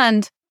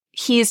 and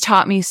he's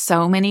taught me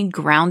so many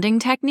grounding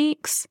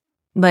techniques.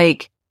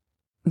 Like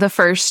the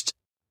first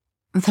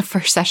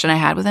session I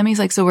had with him, he's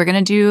like, so we're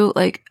going to do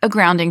like a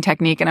grounding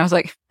technique. And I was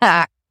like,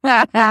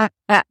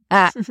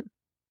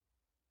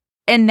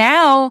 And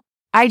now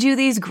I do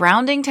these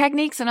grounding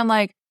techniques and I'm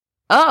like,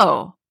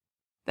 oh,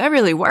 that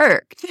really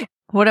worked.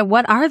 What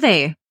are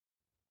they?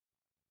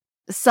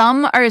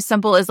 Some are as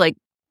simple as like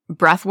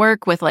breath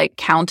work with like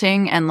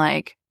counting and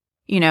like,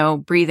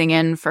 breathing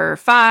in for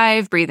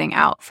 5, breathing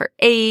out for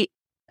 8.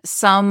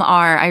 Some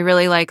are, I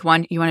really like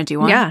one. You want to do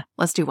one? Yeah.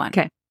 Let's do one.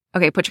 Okay.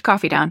 Okay, put your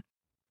coffee down.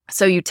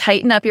 So you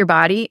tighten up your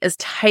body as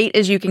tight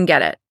as you can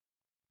get it.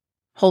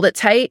 Hold it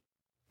tight.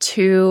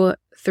 2,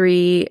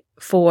 3,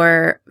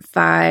 4,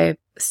 5,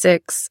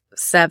 6,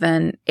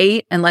 7,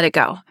 8, and let it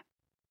go.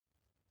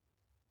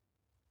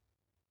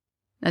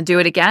 Now do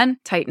it again.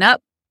 Tighten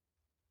up.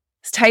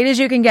 As tight as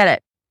you can get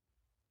it.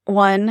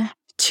 1,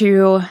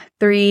 2,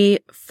 3,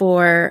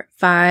 4,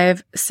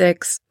 5,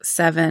 6,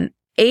 7,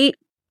 8,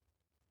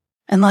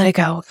 and let it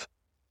go.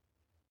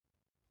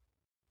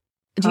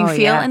 Do you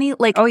feel any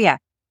like? Oh yeah,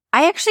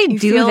 I actually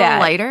do feel that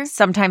lighter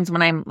sometimes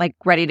when I'm like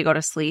ready to go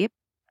to sleep.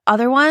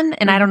 Other one,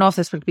 and I don't know if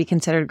this would be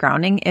considered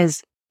grounding,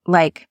 is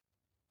like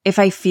if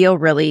I feel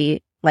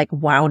really like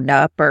wound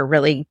up or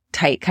really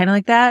tight, kind of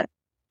like that,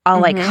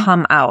 I'll like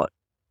hum out.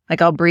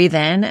 Like I'll breathe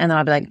in and then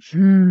I'll be like,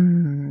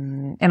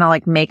 and I'll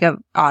like make a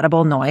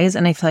audible noise,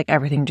 and I feel like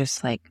everything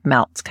just like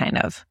melts kind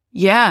of.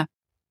 Yeah.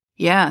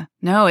 Yeah.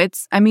 No,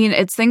 it's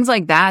things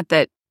like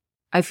that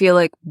I feel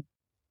like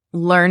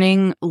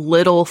learning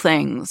little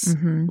things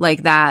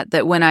like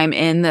that when I'm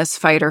in this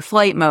fight or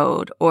flight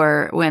mode,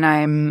 or when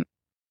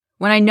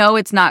I know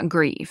it's not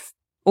grief,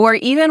 or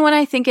even when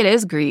I think it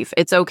is grief,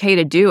 it's okay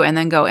to do and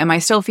then go, am I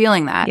still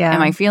feeling that? Yeah.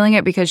 Am I feeling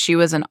it because she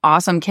was an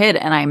awesome kid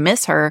and I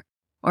miss her?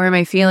 Or am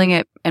I feeling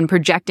it and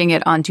projecting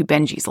it onto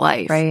Benji's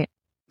life? Right.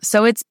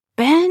 So it's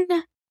been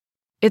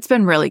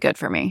really good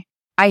for me.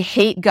 I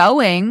hate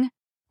going.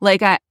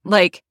 I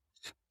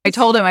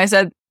told him, I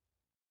said,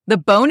 the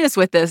bonus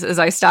with this is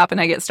I stop and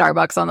I get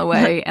Starbucks on the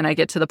way and I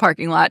get to the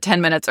parking lot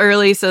 10 minutes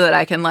early so that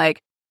I can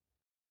like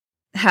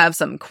have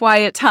some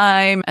quiet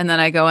time. And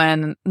then I go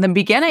in. In the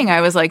beginning,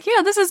 I was like,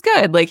 yeah, this is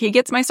good. Like, he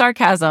gets my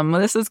sarcasm.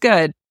 This is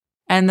good.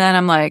 And then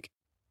I'm like,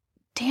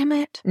 damn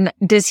it.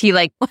 Does he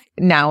like,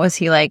 now is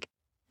he like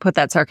put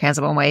that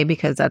sarcasm away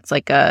because that's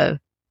like a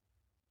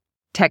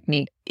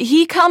technique?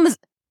 He comes,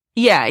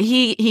 yeah,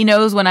 he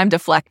knows when I'm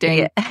deflecting.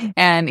 Yeah.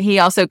 And he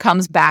also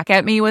comes back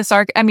at me with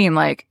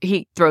like,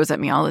 he throws at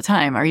me all the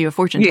time. Are you a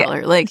fortune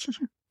teller? Like,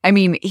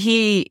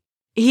 he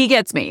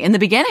gets me. In the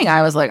beginning,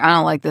 I was like, I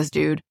don't like this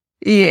dude.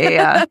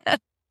 Yeah.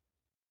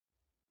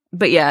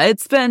 But yeah,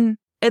 it's been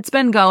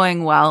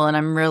going well, and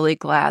I'm really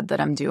glad that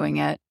I'm doing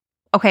it.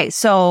 Okay,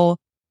 so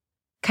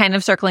kind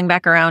of circling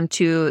back around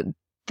to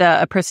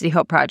the Apricity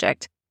Hope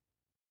Project.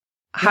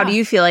 How do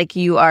you feel like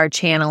you are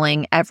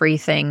channeling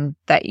everything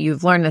that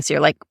you've learned this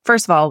year? Like,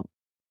 first of all,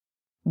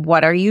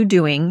 what are you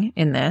doing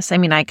in this? I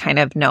mean, I kind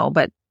of know,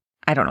 but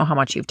I don't know how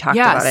much you've talked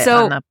about it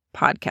on the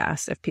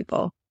podcast. If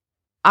people,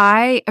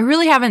 I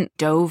really haven't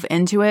dove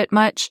into it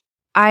much.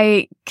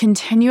 I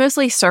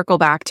continuously circle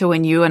back to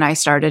when you and I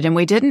started, and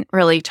we didn't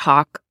really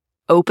talk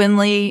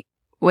openly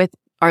with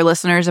our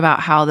listeners about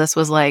how this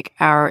was like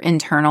our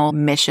internal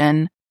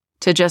mission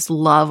to just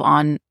love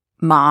on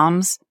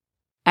moms,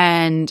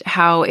 and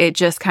how it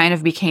just kind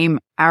of became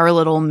our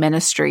little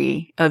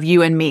ministry of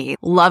you and me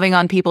loving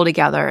on people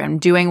together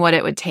and doing what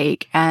it would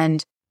take.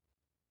 And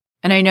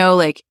I know,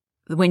 like,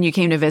 when you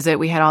came to visit,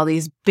 we had all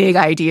these big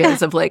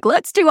ideas of like,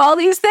 let's do all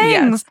these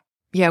things. Yes.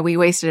 Yeah, we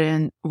wasted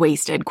an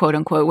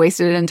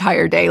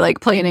entire day like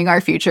planning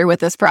our future with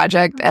this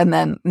project, and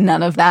then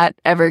none of that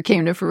ever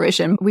came to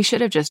fruition. We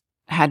should have just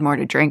had more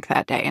to drink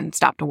that day and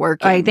stopped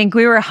working. I think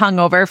we were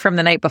hungover from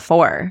the night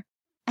before.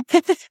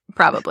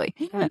 Probably.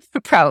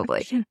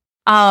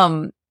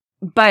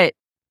 But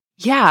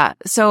yeah,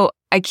 so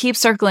I keep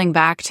circling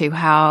back to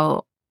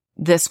how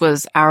this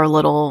was our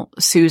little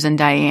Susan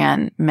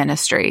Diane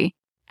ministry,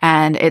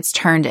 and it's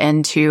turned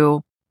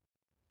into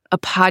a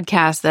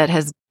podcast that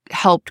has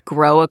helped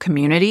grow a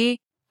community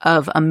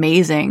of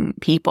amazing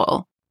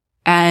people.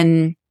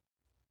 And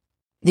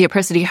the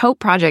Apricity Hope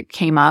Project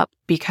came up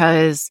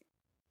because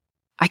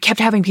I kept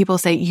having people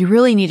say, you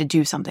really need to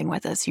do something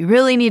with this. You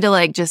really need to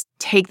like just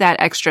take that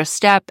extra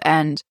step.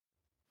 And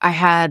I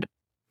had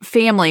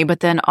family,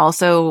 but then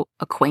also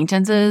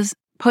acquaintances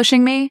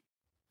pushing me.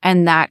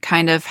 And that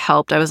kind of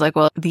helped. I was like,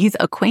 well, these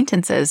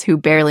acquaintances who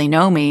barely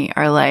know me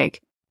are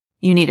like,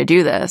 you need to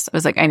do this. I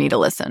was like, I need to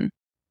listen.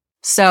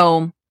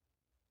 So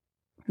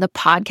the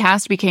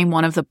podcast became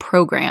one of the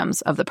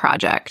programs of the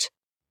project.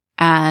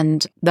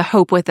 And the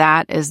hope with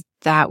that is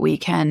that we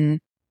can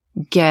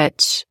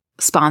get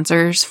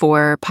sponsors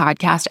for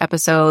podcast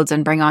episodes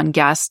and bring on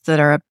guests that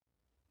are a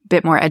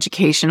bit more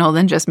educational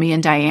than just me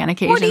and Diane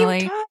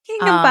occasionally. What are you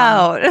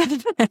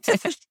talking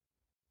about?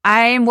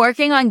 I'm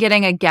working on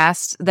getting a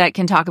guest that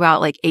can talk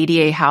about like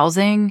ADA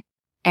housing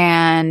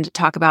and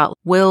talk about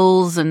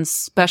wills and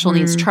special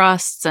needs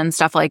trusts and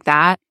stuff like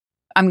that.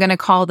 I'm going to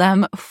call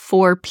them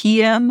 4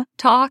 p.m.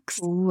 talks.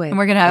 Ooh, and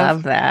we're going to have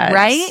love that.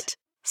 Right?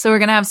 So we're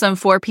going to have some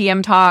 4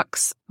 p.m.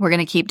 talks. We're going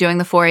to keep doing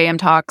the 4 a.m.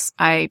 talks.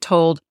 I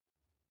told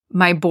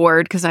my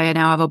board, because I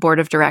now have a board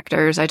of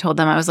directors, I told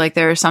them, I was like,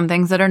 there are some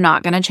things that are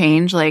not going to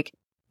change. Like,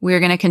 we're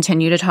going to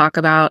continue to talk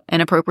about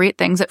inappropriate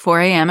things at 4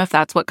 a.m. if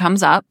that's what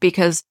comes up,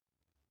 because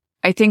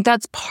I think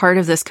that's part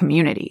of this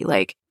community.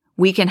 Like,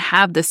 we can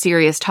have the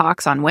serious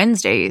talks on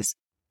Wednesdays,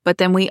 but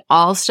then we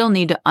all still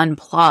need to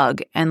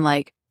unplug and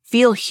like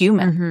feel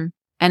human. Mm-hmm.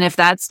 And if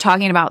that's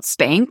talking about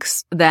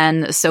Spanx,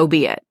 then so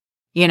be it.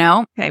 You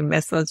know? I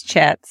miss those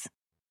chats.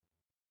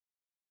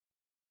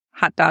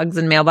 Hot dogs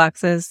and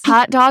mailboxes.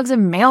 Hot dogs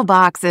and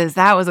mailboxes.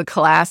 That was a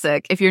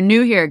classic. If you're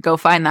new here, go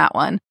find that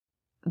one.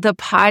 The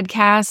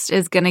podcast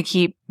is going to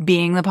keep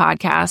being the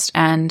podcast,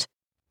 and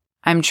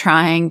I'm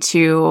trying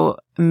to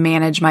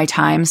manage my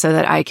time so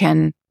that I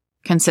can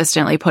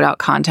consistently put out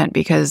content,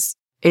 because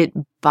it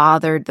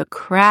bothered the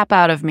crap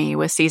out of me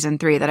with season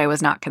 3 that I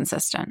was not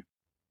consistent.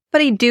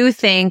 But I do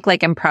think,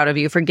 like, I'm proud of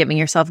you for giving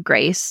yourself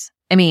grace.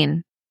 I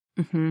mean,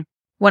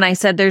 when I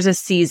said there's a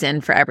season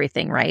for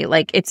everything, right?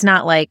 Like, it's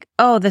not like,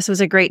 oh, this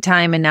was a great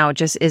time and now it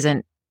just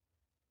isn't,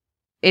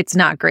 it's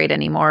not great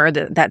anymore, or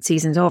that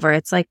season's over.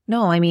 It's like,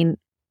 no, I mean,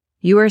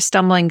 you were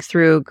stumbling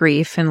through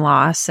grief and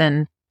loss,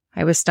 and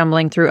I was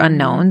stumbling through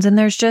unknowns, and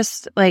there's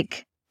just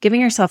like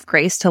giving yourself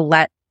grace to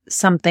let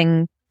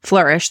something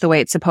flourish the way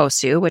it's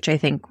supposed to, which I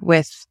think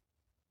with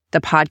the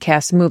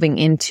podcast moving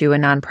into a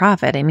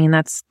nonprofit, I mean,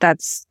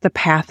 that's the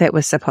path it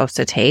was supposed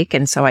to take.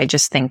 And so I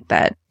just think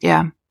that,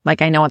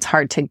 like, I know it's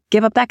hard to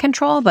give up that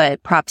control,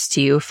 but props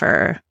to you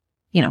for,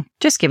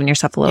 just giving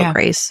yourself a little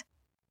grace.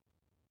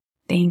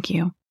 Thank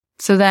you.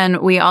 So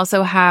then we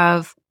also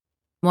have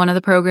one of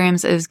the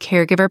programs is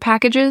caregiver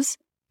packages.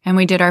 And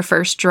we did our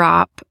first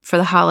drop for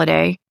the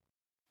holiday.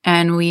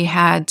 And we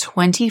had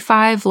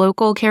 25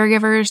 local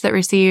caregivers that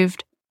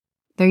received,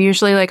 they're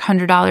usually like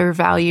 $100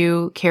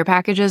 value care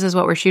packages is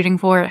what we're shooting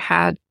for. It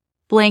had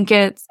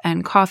blankets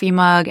and coffee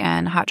mug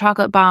and hot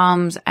chocolate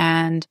bombs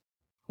and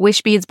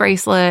wish beads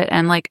bracelet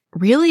and like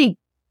really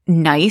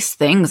nice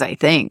things, I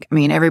think. I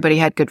mean, everybody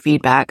had good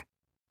feedback.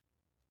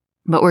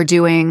 But we're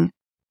doing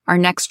our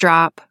next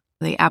drop.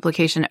 The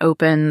application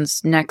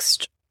opens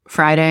next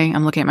Friday.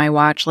 I'm looking at my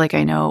watch like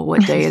I know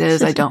what day it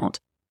is. I don't.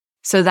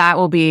 So that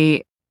will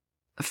be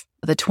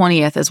the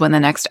 20th is when the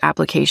next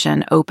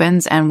application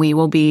opens, and we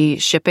will be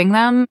shipping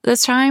them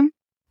this time.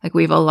 Like,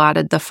 we've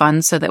allotted the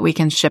funds so that we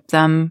can ship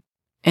them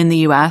in the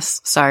US.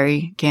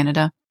 Sorry,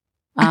 Canada.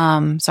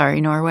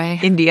 Sorry, Norway.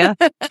 India.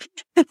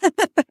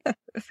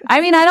 I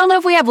mean, I don't know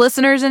if we have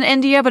listeners in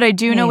India, but I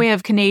do know we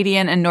have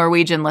Canadian and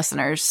Norwegian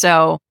listeners.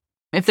 So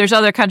if there's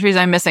other countries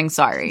I'm missing,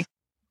 sorry.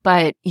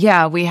 But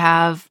yeah, we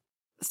have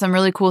some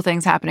really cool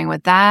things happening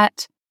with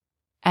that.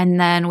 And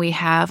then we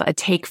have a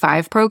Take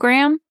 5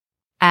 program.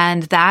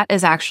 And that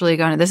is actually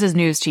this is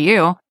news to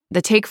you.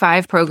 The Take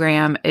 5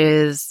 program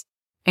is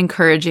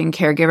encouraging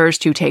caregivers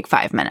to take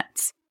 5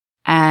 minutes.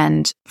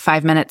 And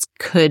 5 minutes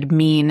could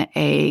mean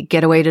a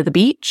getaway to the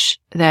beach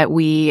that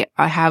we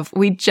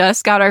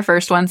just got our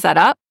first one set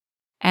up.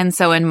 And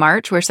so in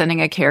March, we're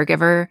sending a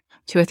caregiver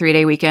to a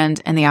 3-day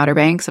weekend in the Outer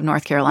Banks of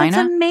North Carolina.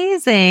 That's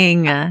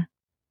amazing.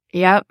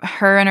 Yep.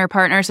 Her and her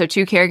partner, so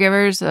 2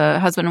 caregivers,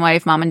 husband and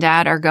wife, mom and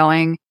dad, are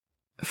going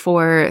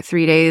for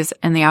 3 days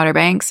in the Outer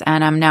Banks.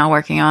 And I'm now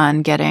working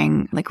on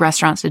getting like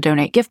restaurants to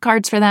donate gift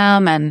cards for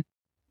them and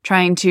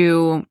trying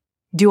to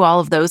do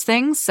all of those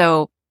things.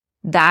 So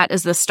that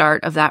is the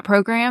start of that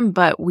program.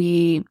 But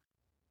we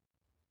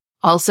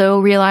also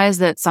realize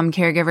that some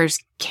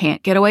caregivers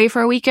can't get away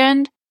for a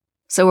weekend.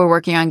 So we're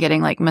working on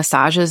getting like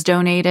massages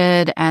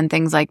donated and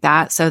things like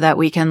that so that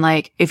we can,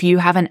 like, if you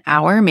have an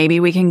hour, maybe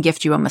we can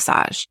gift you a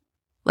massage.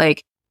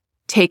 Like,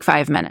 take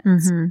 5 minutes.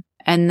 Mm-hmm.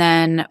 And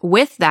then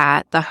with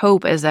that, the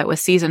hope is that with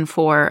season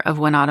 4 of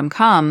When Autumn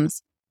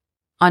Comes,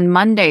 on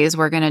Mondays,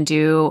 we're going to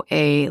do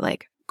a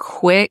like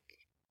quick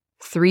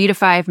 3 to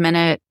 5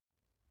 minute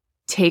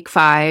Take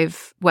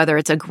 5, whether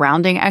it's a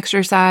grounding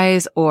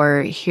exercise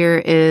or here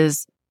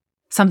is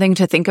something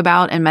to think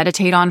about and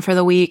meditate on for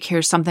the week.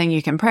 Here's something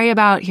you can pray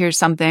about. Here's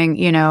something,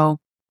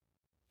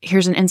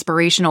 here's an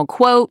inspirational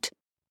quote.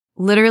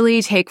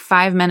 Literally take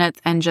 5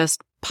 minutes and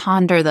just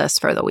ponder this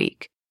for the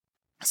week.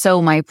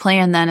 So my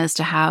plan then is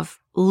to have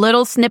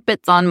little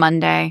snippets on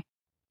Monday.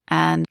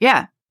 And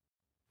yeah,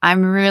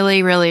 I'm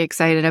really, really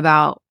excited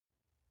about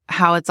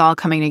how it's all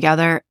coming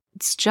together.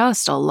 It's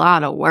just a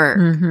lot of work.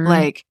 Mm-hmm.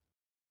 Like,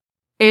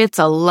 it's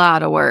a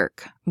lot of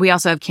work. We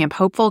also have Camp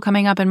Hopeful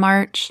coming up in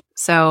March.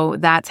 So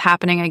that's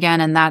happening again.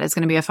 And that is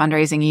going to be a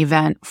fundraising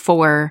event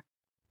for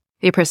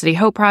the Apricity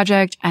Hope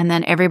Project. And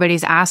then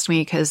everybody's asked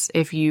me, because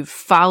if you've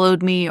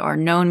followed me or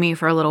known me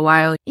for a little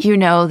while, you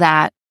know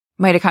that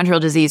mitochondrial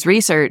disease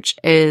research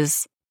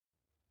is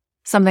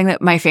something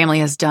that my family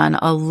has done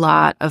a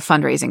lot of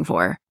fundraising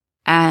for.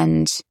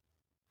 And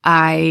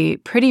I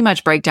pretty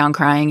much break down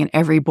crying in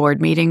every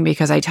board meeting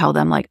because I tell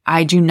them, like,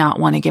 I do not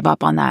want to give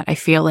up on that. I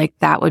feel like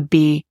that would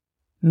be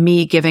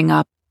me giving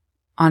up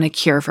on a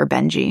cure for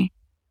Benji.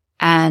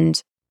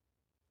 And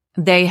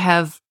they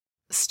have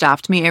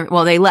stopped me.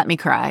 Well, they let me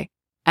cry.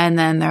 And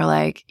then they're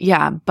like,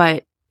 yeah,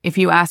 but if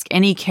you ask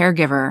any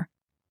caregiver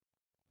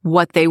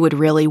what they would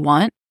really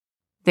want,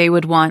 they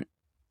would want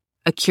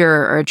a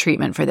cure or a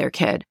treatment for their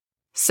kid.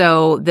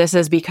 So this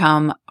has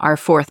become our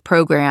 4th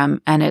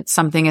program, and it's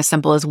something as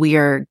simple as we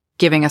are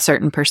giving a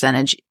certain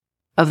percentage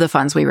of the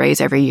funds we raise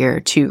every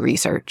year to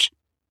research.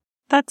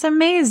 That's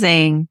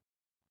amazing.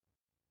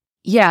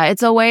 Yeah,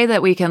 it's a way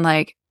that we can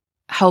like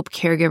help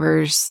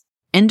caregivers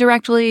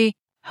indirectly,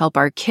 help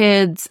our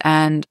kids.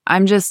 And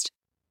I'm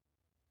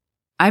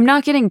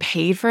not getting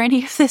paid for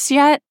any of this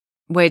yet,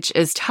 which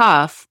is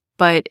tough.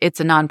 But it's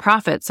a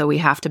nonprofit, so we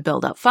have to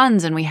build up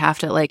funds, and we have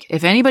to, like,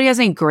 if anybody has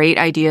any great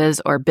ideas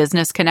or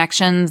business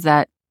connections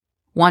that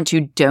want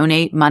to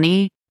donate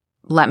money,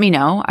 let me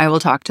know. I will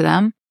talk to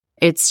them.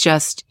 It's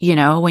just,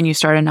 when you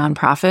start a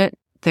nonprofit,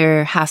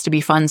 there has to be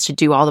funds to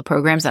do all the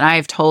programs. And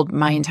I've told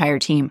my entire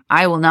team,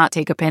 I will not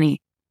take a penny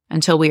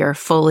until we are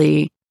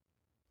fully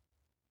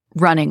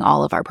running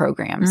all of our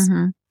programs.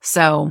 Mm-hmm.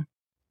 So,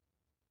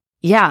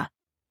 yeah,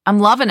 I'm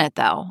loving it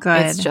though.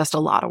 Good. It's just a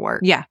lot of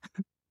work. Yeah.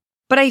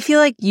 But I feel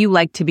like you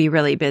like to be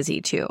really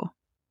busy too.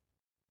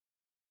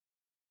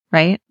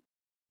 Right?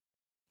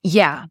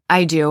 Yeah,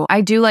 I do.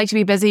 I do like to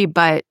be busy,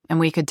 and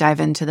we could dive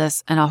into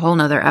this in a whole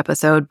nother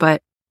episode,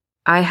 but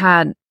I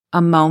had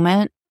a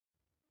moment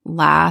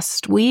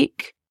last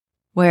week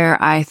where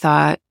I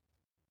thought,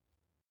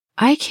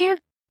 I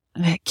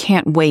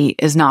can't wait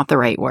is not the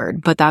right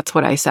word, but that's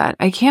what I said.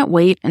 I can't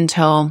wait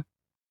until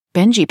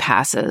Benji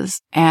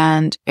passes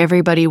and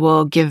everybody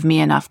will give me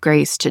enough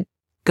grace to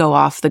go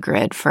off the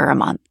grid for a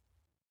month.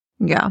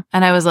 Yeah.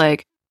 And I was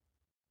like,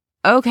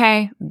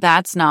 okay,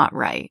 that's not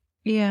right.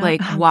 Yeah.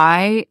 Like,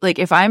 why? Like,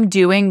 if I'm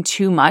doing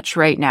too much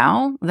right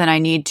now, then I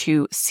need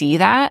to see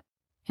that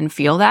and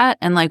feel that.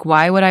 And like,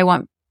 why would I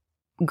want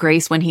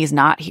grace when he's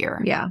not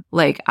here? Yeah.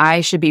 Like, I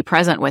should be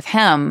present with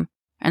him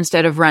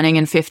instead of running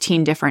in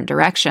 15 different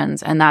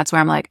directions. And that's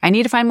where I'm like, I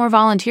need to find more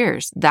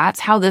volunteers. That's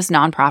how this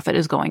nonprofit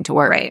is going to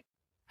work. Right.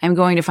 I'm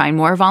going to find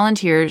more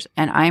volunteers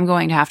and I'm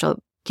going to have to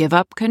give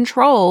up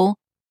control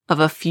of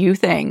a few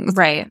things.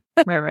 Right.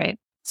 Right.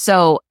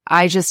 So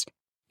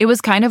it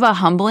was kind of a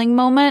humbling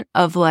moment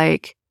of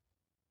like,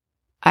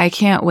 I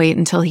can't wait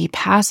until he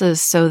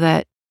passes so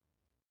that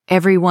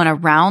everyone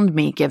around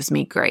me gives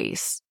me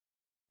grace.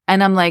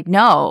 And I'm like,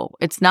 no,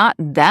 it's not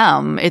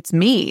them. It's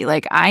me.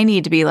 Like, I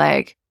need to be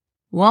like,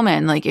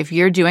 woman, like if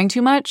you're doing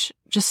too much,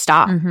 just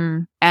stop. Mm-hmm.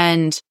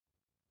 And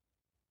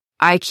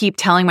I keep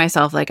telling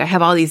myself, like, I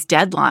have all these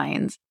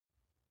deadlines.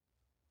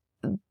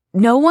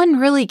 No one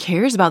really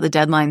cares about the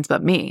deadlines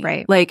but me.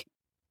 Right. Like,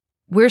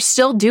 we're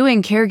still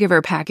doing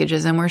caregiver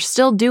packages and we're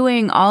still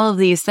doing all of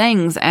these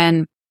things.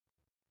 And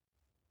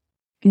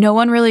no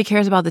one really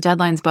cares about the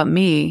deadlines but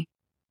me.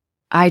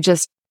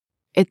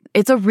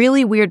 It's a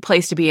really weird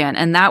place to be in.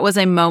 And that was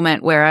a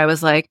moment where I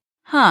was like,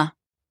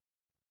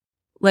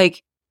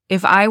 like,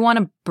 if I want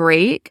a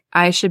break,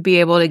 I should be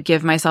able to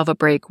give myself a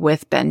break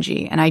with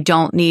Benji. And I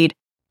don't need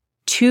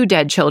 2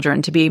 dead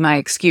children to be my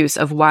excuse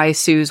of why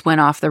Suze went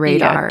off the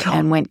radar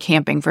and went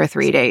camping for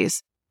 3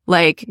 days.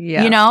 Like,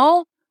 you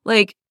know,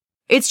 like,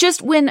 it's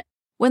just when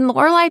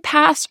Lorelai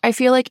passed, I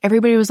feel like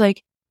everybody was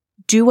like,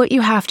 do what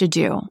you have to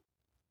do.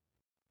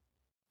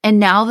 And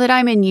now that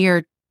I'm in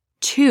year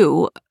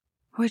 2,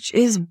 which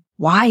is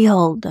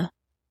wild.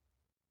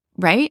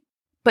 Right?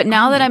 But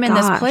now that I'm in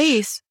this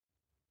place,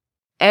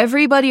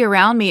 everybody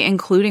around me,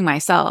 including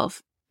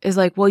myself, is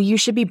like, well, you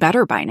should be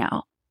better by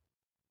now.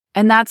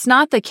 And that's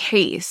not the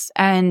case.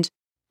 And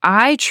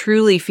I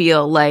truly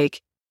feel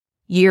like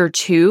year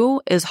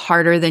 2 is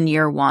harder than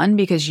year 1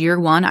 because year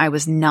 1, I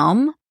was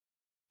numb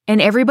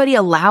and everybody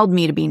allowed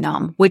me to be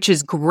numb, which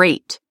is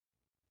great.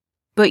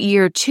 But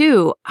year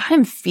 2,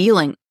 I'm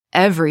feeling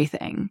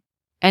everything.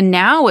 And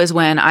now is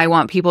when I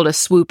want people to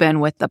swoop in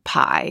with the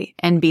pie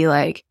and be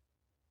like,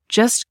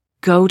 just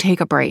go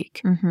take a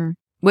break. Mm-hmm.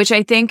 Which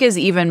I think is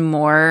even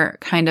more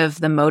kind of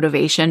the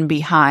motivation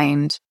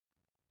behind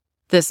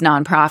this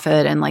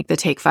nonprofit and like the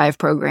Take 5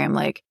 program.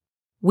 Like,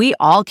 we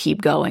all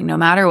keep going no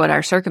matter what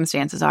our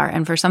circumstances are.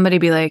 And for somebody to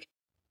be like,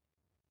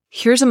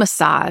 here's a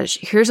massage,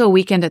 here's a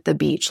weekend at the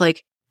beach,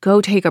 like, go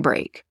take a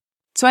break.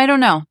 So I don't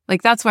know.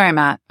 Like, that's where I'm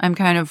at. I'm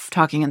kind of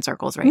talking in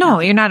circles right now. No,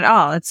 you're not at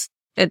all.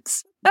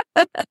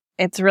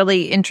 It's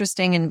really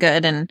interesting and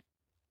good. And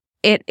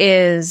it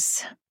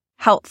is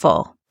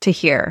helpful to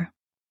hear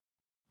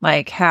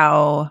like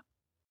how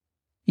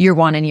year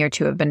 1 and year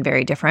 2 have been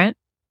very different,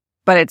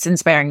 but it's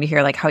inspiring to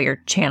hear like how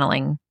you're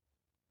channeling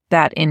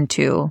that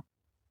into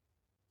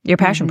your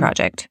passion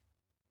project.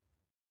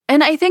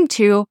 And I think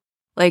too,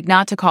 like,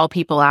 not to call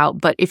people out,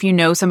 but if you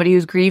know somebody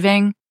who's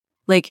grieving,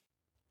 like,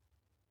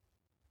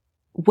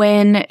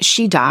 when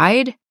she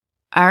died,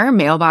 our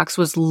mailbox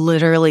was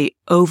literally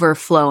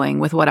overflowing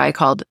with what I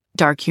called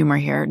dark humor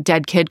here,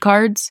 dead kid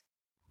cards.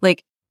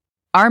 Like,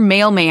 our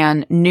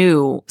mailman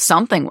knew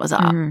something was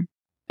up. Mm-hmm.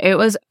 It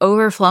was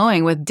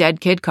overflowing with dead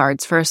kid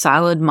cards for a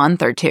solid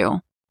month or 2.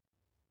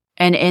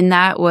 And in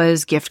that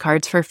was gift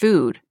cards for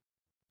food.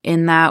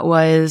 In that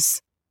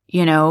was,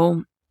 you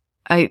know,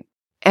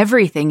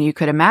 everything you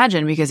could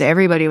imagine, because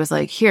everybody was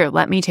like, here,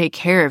 let me take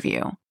care of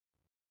you.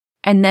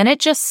 And then it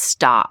just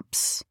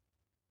stops.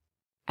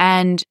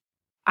 And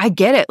I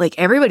get it. Like,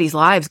 everybody's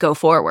lives go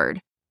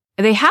forward.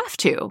 They have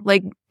to.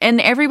 Like, and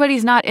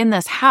everybody's not in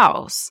this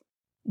house,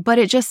 but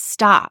it just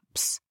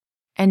stops.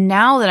 And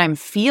now that I'm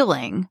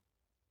feeling,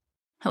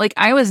 like,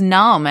 I was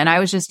numb and I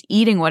was just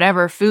eating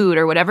whatever food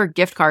or whatever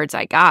gift cards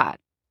I got.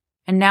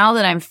 And now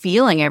that I'm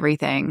feeling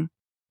everything,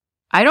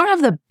 I don't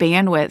have the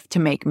bandwidth to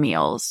make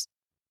meals.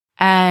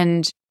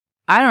 And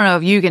I don't know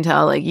if you can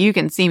tell, like, you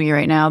can see me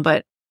right now,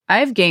 but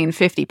I've gained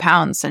 50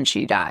 pounds since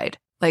she died.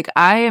 Like,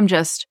 I am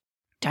just,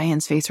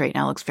 Diane's face right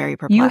now looks very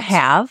perplexed. You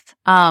have?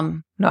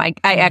 No, I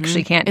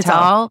actually can't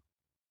tell.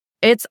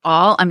 It's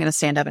all, I'm going to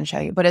stand up and show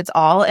you, but it's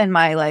all in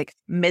my, like,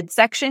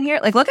 midsection here.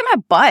 Like, look at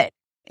my butt.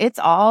 It's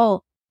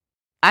all,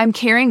 I'm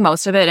carrying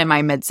most of it in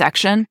my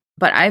midsection,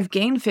 but I've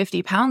gained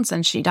 50 pounds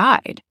since she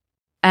died.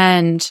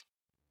 And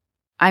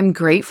I'm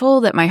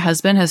grateful that my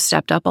husband has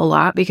stepped up a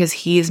lot because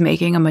he's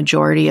making a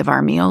majority of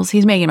our meals.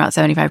 He's making about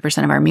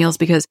 75% of our meals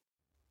because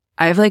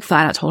I've like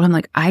flat out told him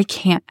like, I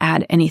can't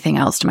add anything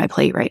else to my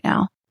plate right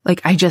now.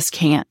 Like I just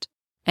can't.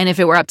 And if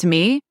it were up to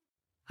me,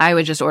 I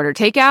would just order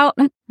takeout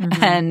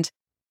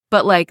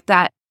but like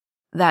that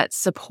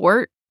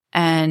support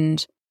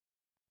and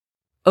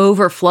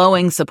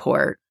overflowing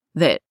support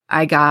that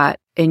I got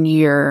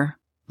in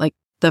like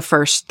the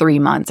first 3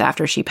 months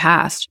after she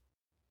passed,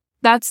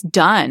 that's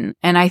done.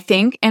 And I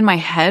think in my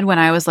head when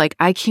I was like,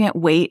 I can't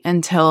wait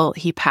until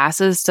he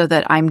passes so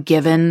that I'm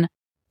given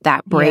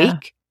that break. Yeah.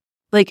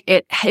 Like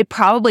it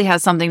probably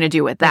has something to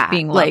do with that. Like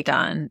being loved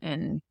on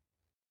and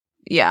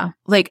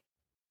like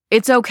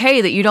it's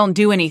okay that you don't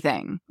do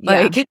anything.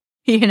 Like,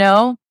 you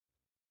know,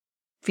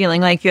 feeling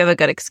like you have a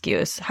good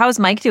excuse. How's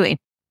Mike doing?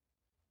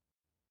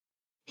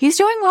 He's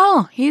doing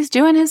well. He's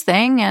doing his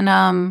thing.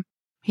 And,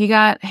 he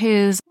got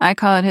I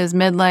call it his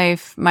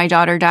midlife, my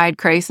daughter died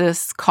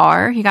crisis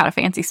car. He got a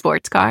fancy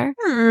sports car.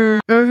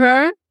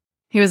 Mm-hmm.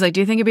 He was like,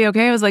 do you think it'd be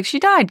okay? I was like, she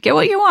died. Get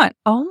what you want.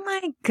 Oh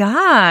my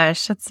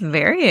gosh. That's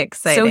very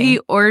exciting. So he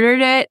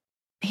ordered it.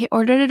 He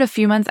ordered it a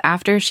few months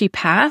after she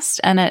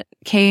passed and it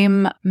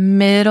came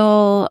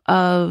middle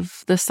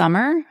of the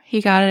summer.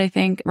 He got it, I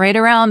think, right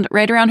around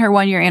her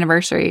 1 year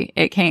anniversary.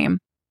 It came.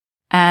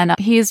 And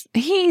he's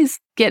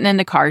getting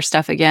into car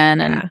stuff again.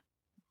 And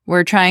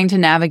we're trying to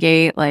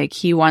navigate, like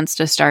he wants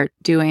to start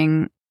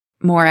doing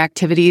more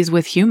activities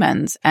with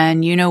humans.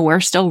 And, you know,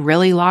 we're still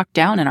really locked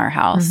down in our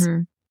house.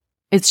 Mm-hmm.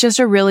 It's just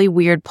a really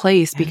weird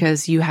place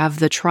because you have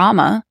the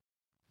trauma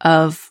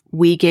of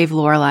we gave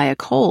Lorelai a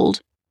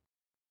cold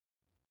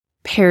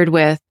paired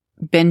with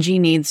Benji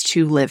needs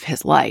to live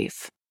his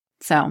life.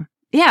 So,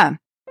 yeah,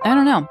 I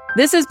don't know.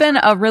 This has been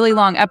a really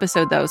long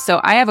episode, though. So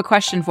I have a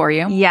question for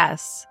you.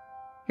 Yes.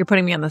 You're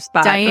putting me on the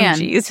spot.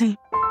 Diane,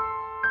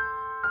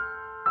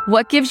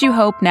 what gives you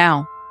hope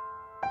now?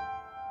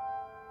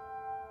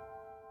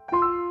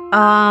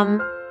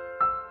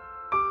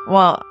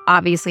 Well,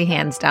 obviously,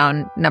 hands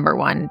down, number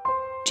one,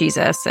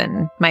 Jesus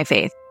and my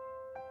faith.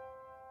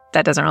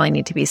 That doesn't really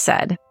need to be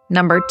said.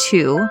 Number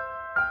two,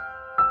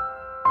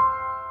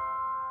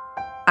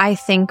 I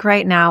think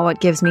right now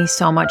what gives me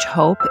so much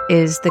hope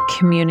is the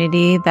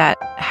community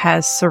that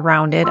has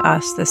surrounded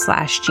us this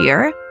last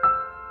year.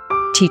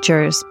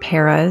 Teachers,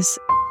 paras,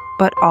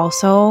 but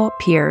also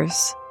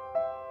peers.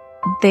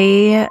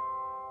 They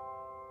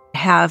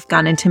have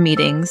gone into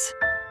meetings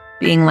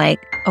being like,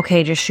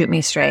 okay, just shoot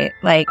me straight.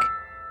 Like,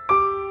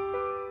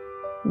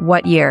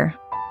 what year?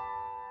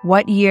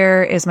 What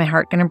year is my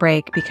heart going to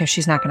break because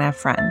she's not going to have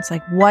friends?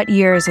 Like, what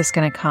year is this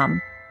going to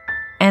come?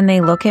 And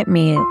they look at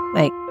me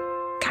like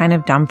kind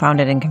of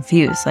dumbfounded and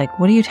confused. Like,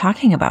 what are you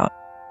talking about?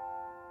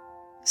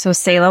 So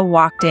Selah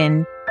walked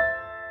in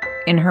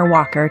her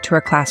walker to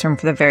her classroom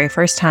for the very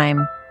first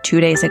time 2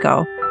 days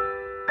ago.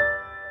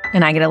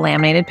 And I get a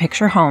laminated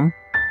picture home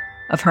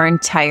of her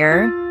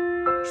entire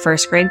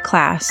first grade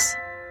class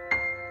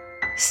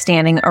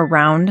standing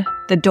around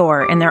the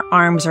door and their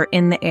arms are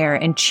in the air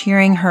and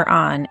cheering her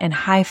on and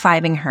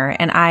high-fiving her.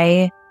 And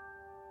I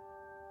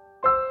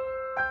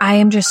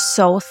am just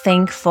so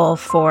thankful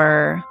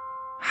for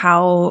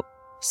how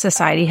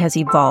society has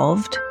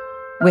evolved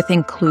with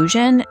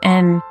inclusion,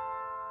 and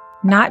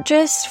not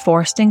just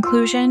forced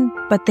inclusion,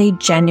 but they're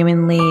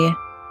genuinely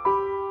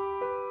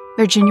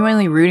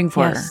rooting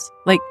for her.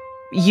 Like,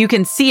 you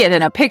can see it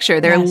in a picture.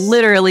 They're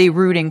literally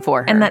rooting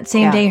for her. And that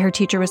same day, her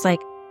teacher was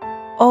like,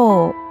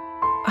 oh,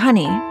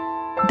 honey,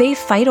 they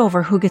fight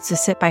over who gets to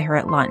sit by her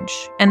at lunch.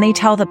 And they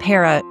tell the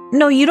para,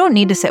 no, you don't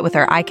need to sit with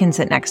her. I can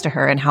sit next to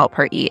her and help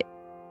her eat.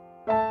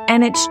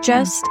 And it's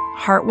just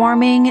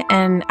heartwarming.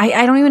 And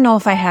I don't even know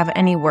if I have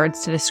any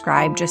words to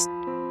describe just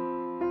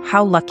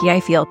how lucky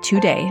I feel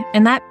today.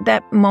 And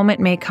that moment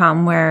may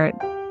come where,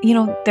 you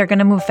know, they're going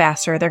to move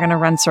faster. They're going to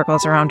run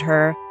circles around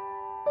her.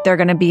 They're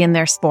going to be in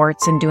their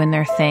sports and doing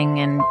their thing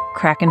and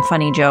cracking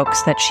funny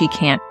jokes that she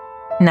can't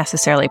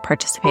necessarily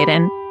participate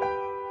in.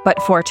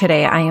 But for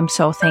today, I am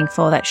so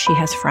thankful that she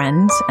has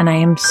friends. And I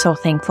am so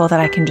thankful that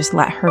I can just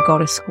let her go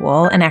to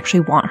school and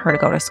actually want her to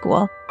go to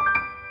school.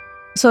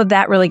 So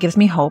that really gives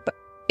me hope,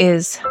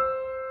 is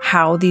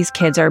how these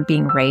kids are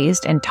being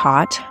raised and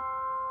taught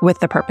with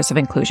the purpose of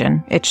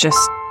inclusion. It's just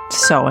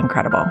so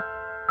incredible.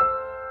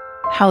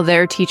 How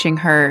they're teaching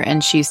her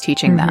and she's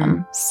teaching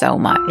them so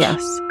much.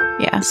 Yes.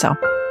 Yeah. So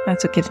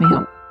that's what gives me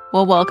hope.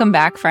 Well, welcome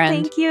back, friend.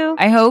 Thank you.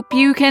 I hope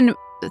you can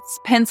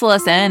pencil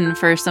us in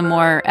for some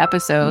more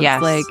episodes.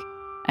 Yes. Like,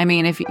 I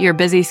mean, if your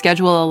busy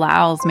schedule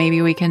allows,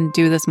 maybe we can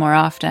do this more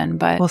often.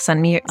 But well,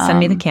 send me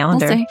the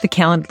calendar. We'll see. The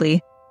Calendly.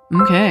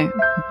 Okay.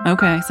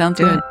 Sounds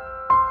good.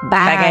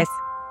 Bye, guys.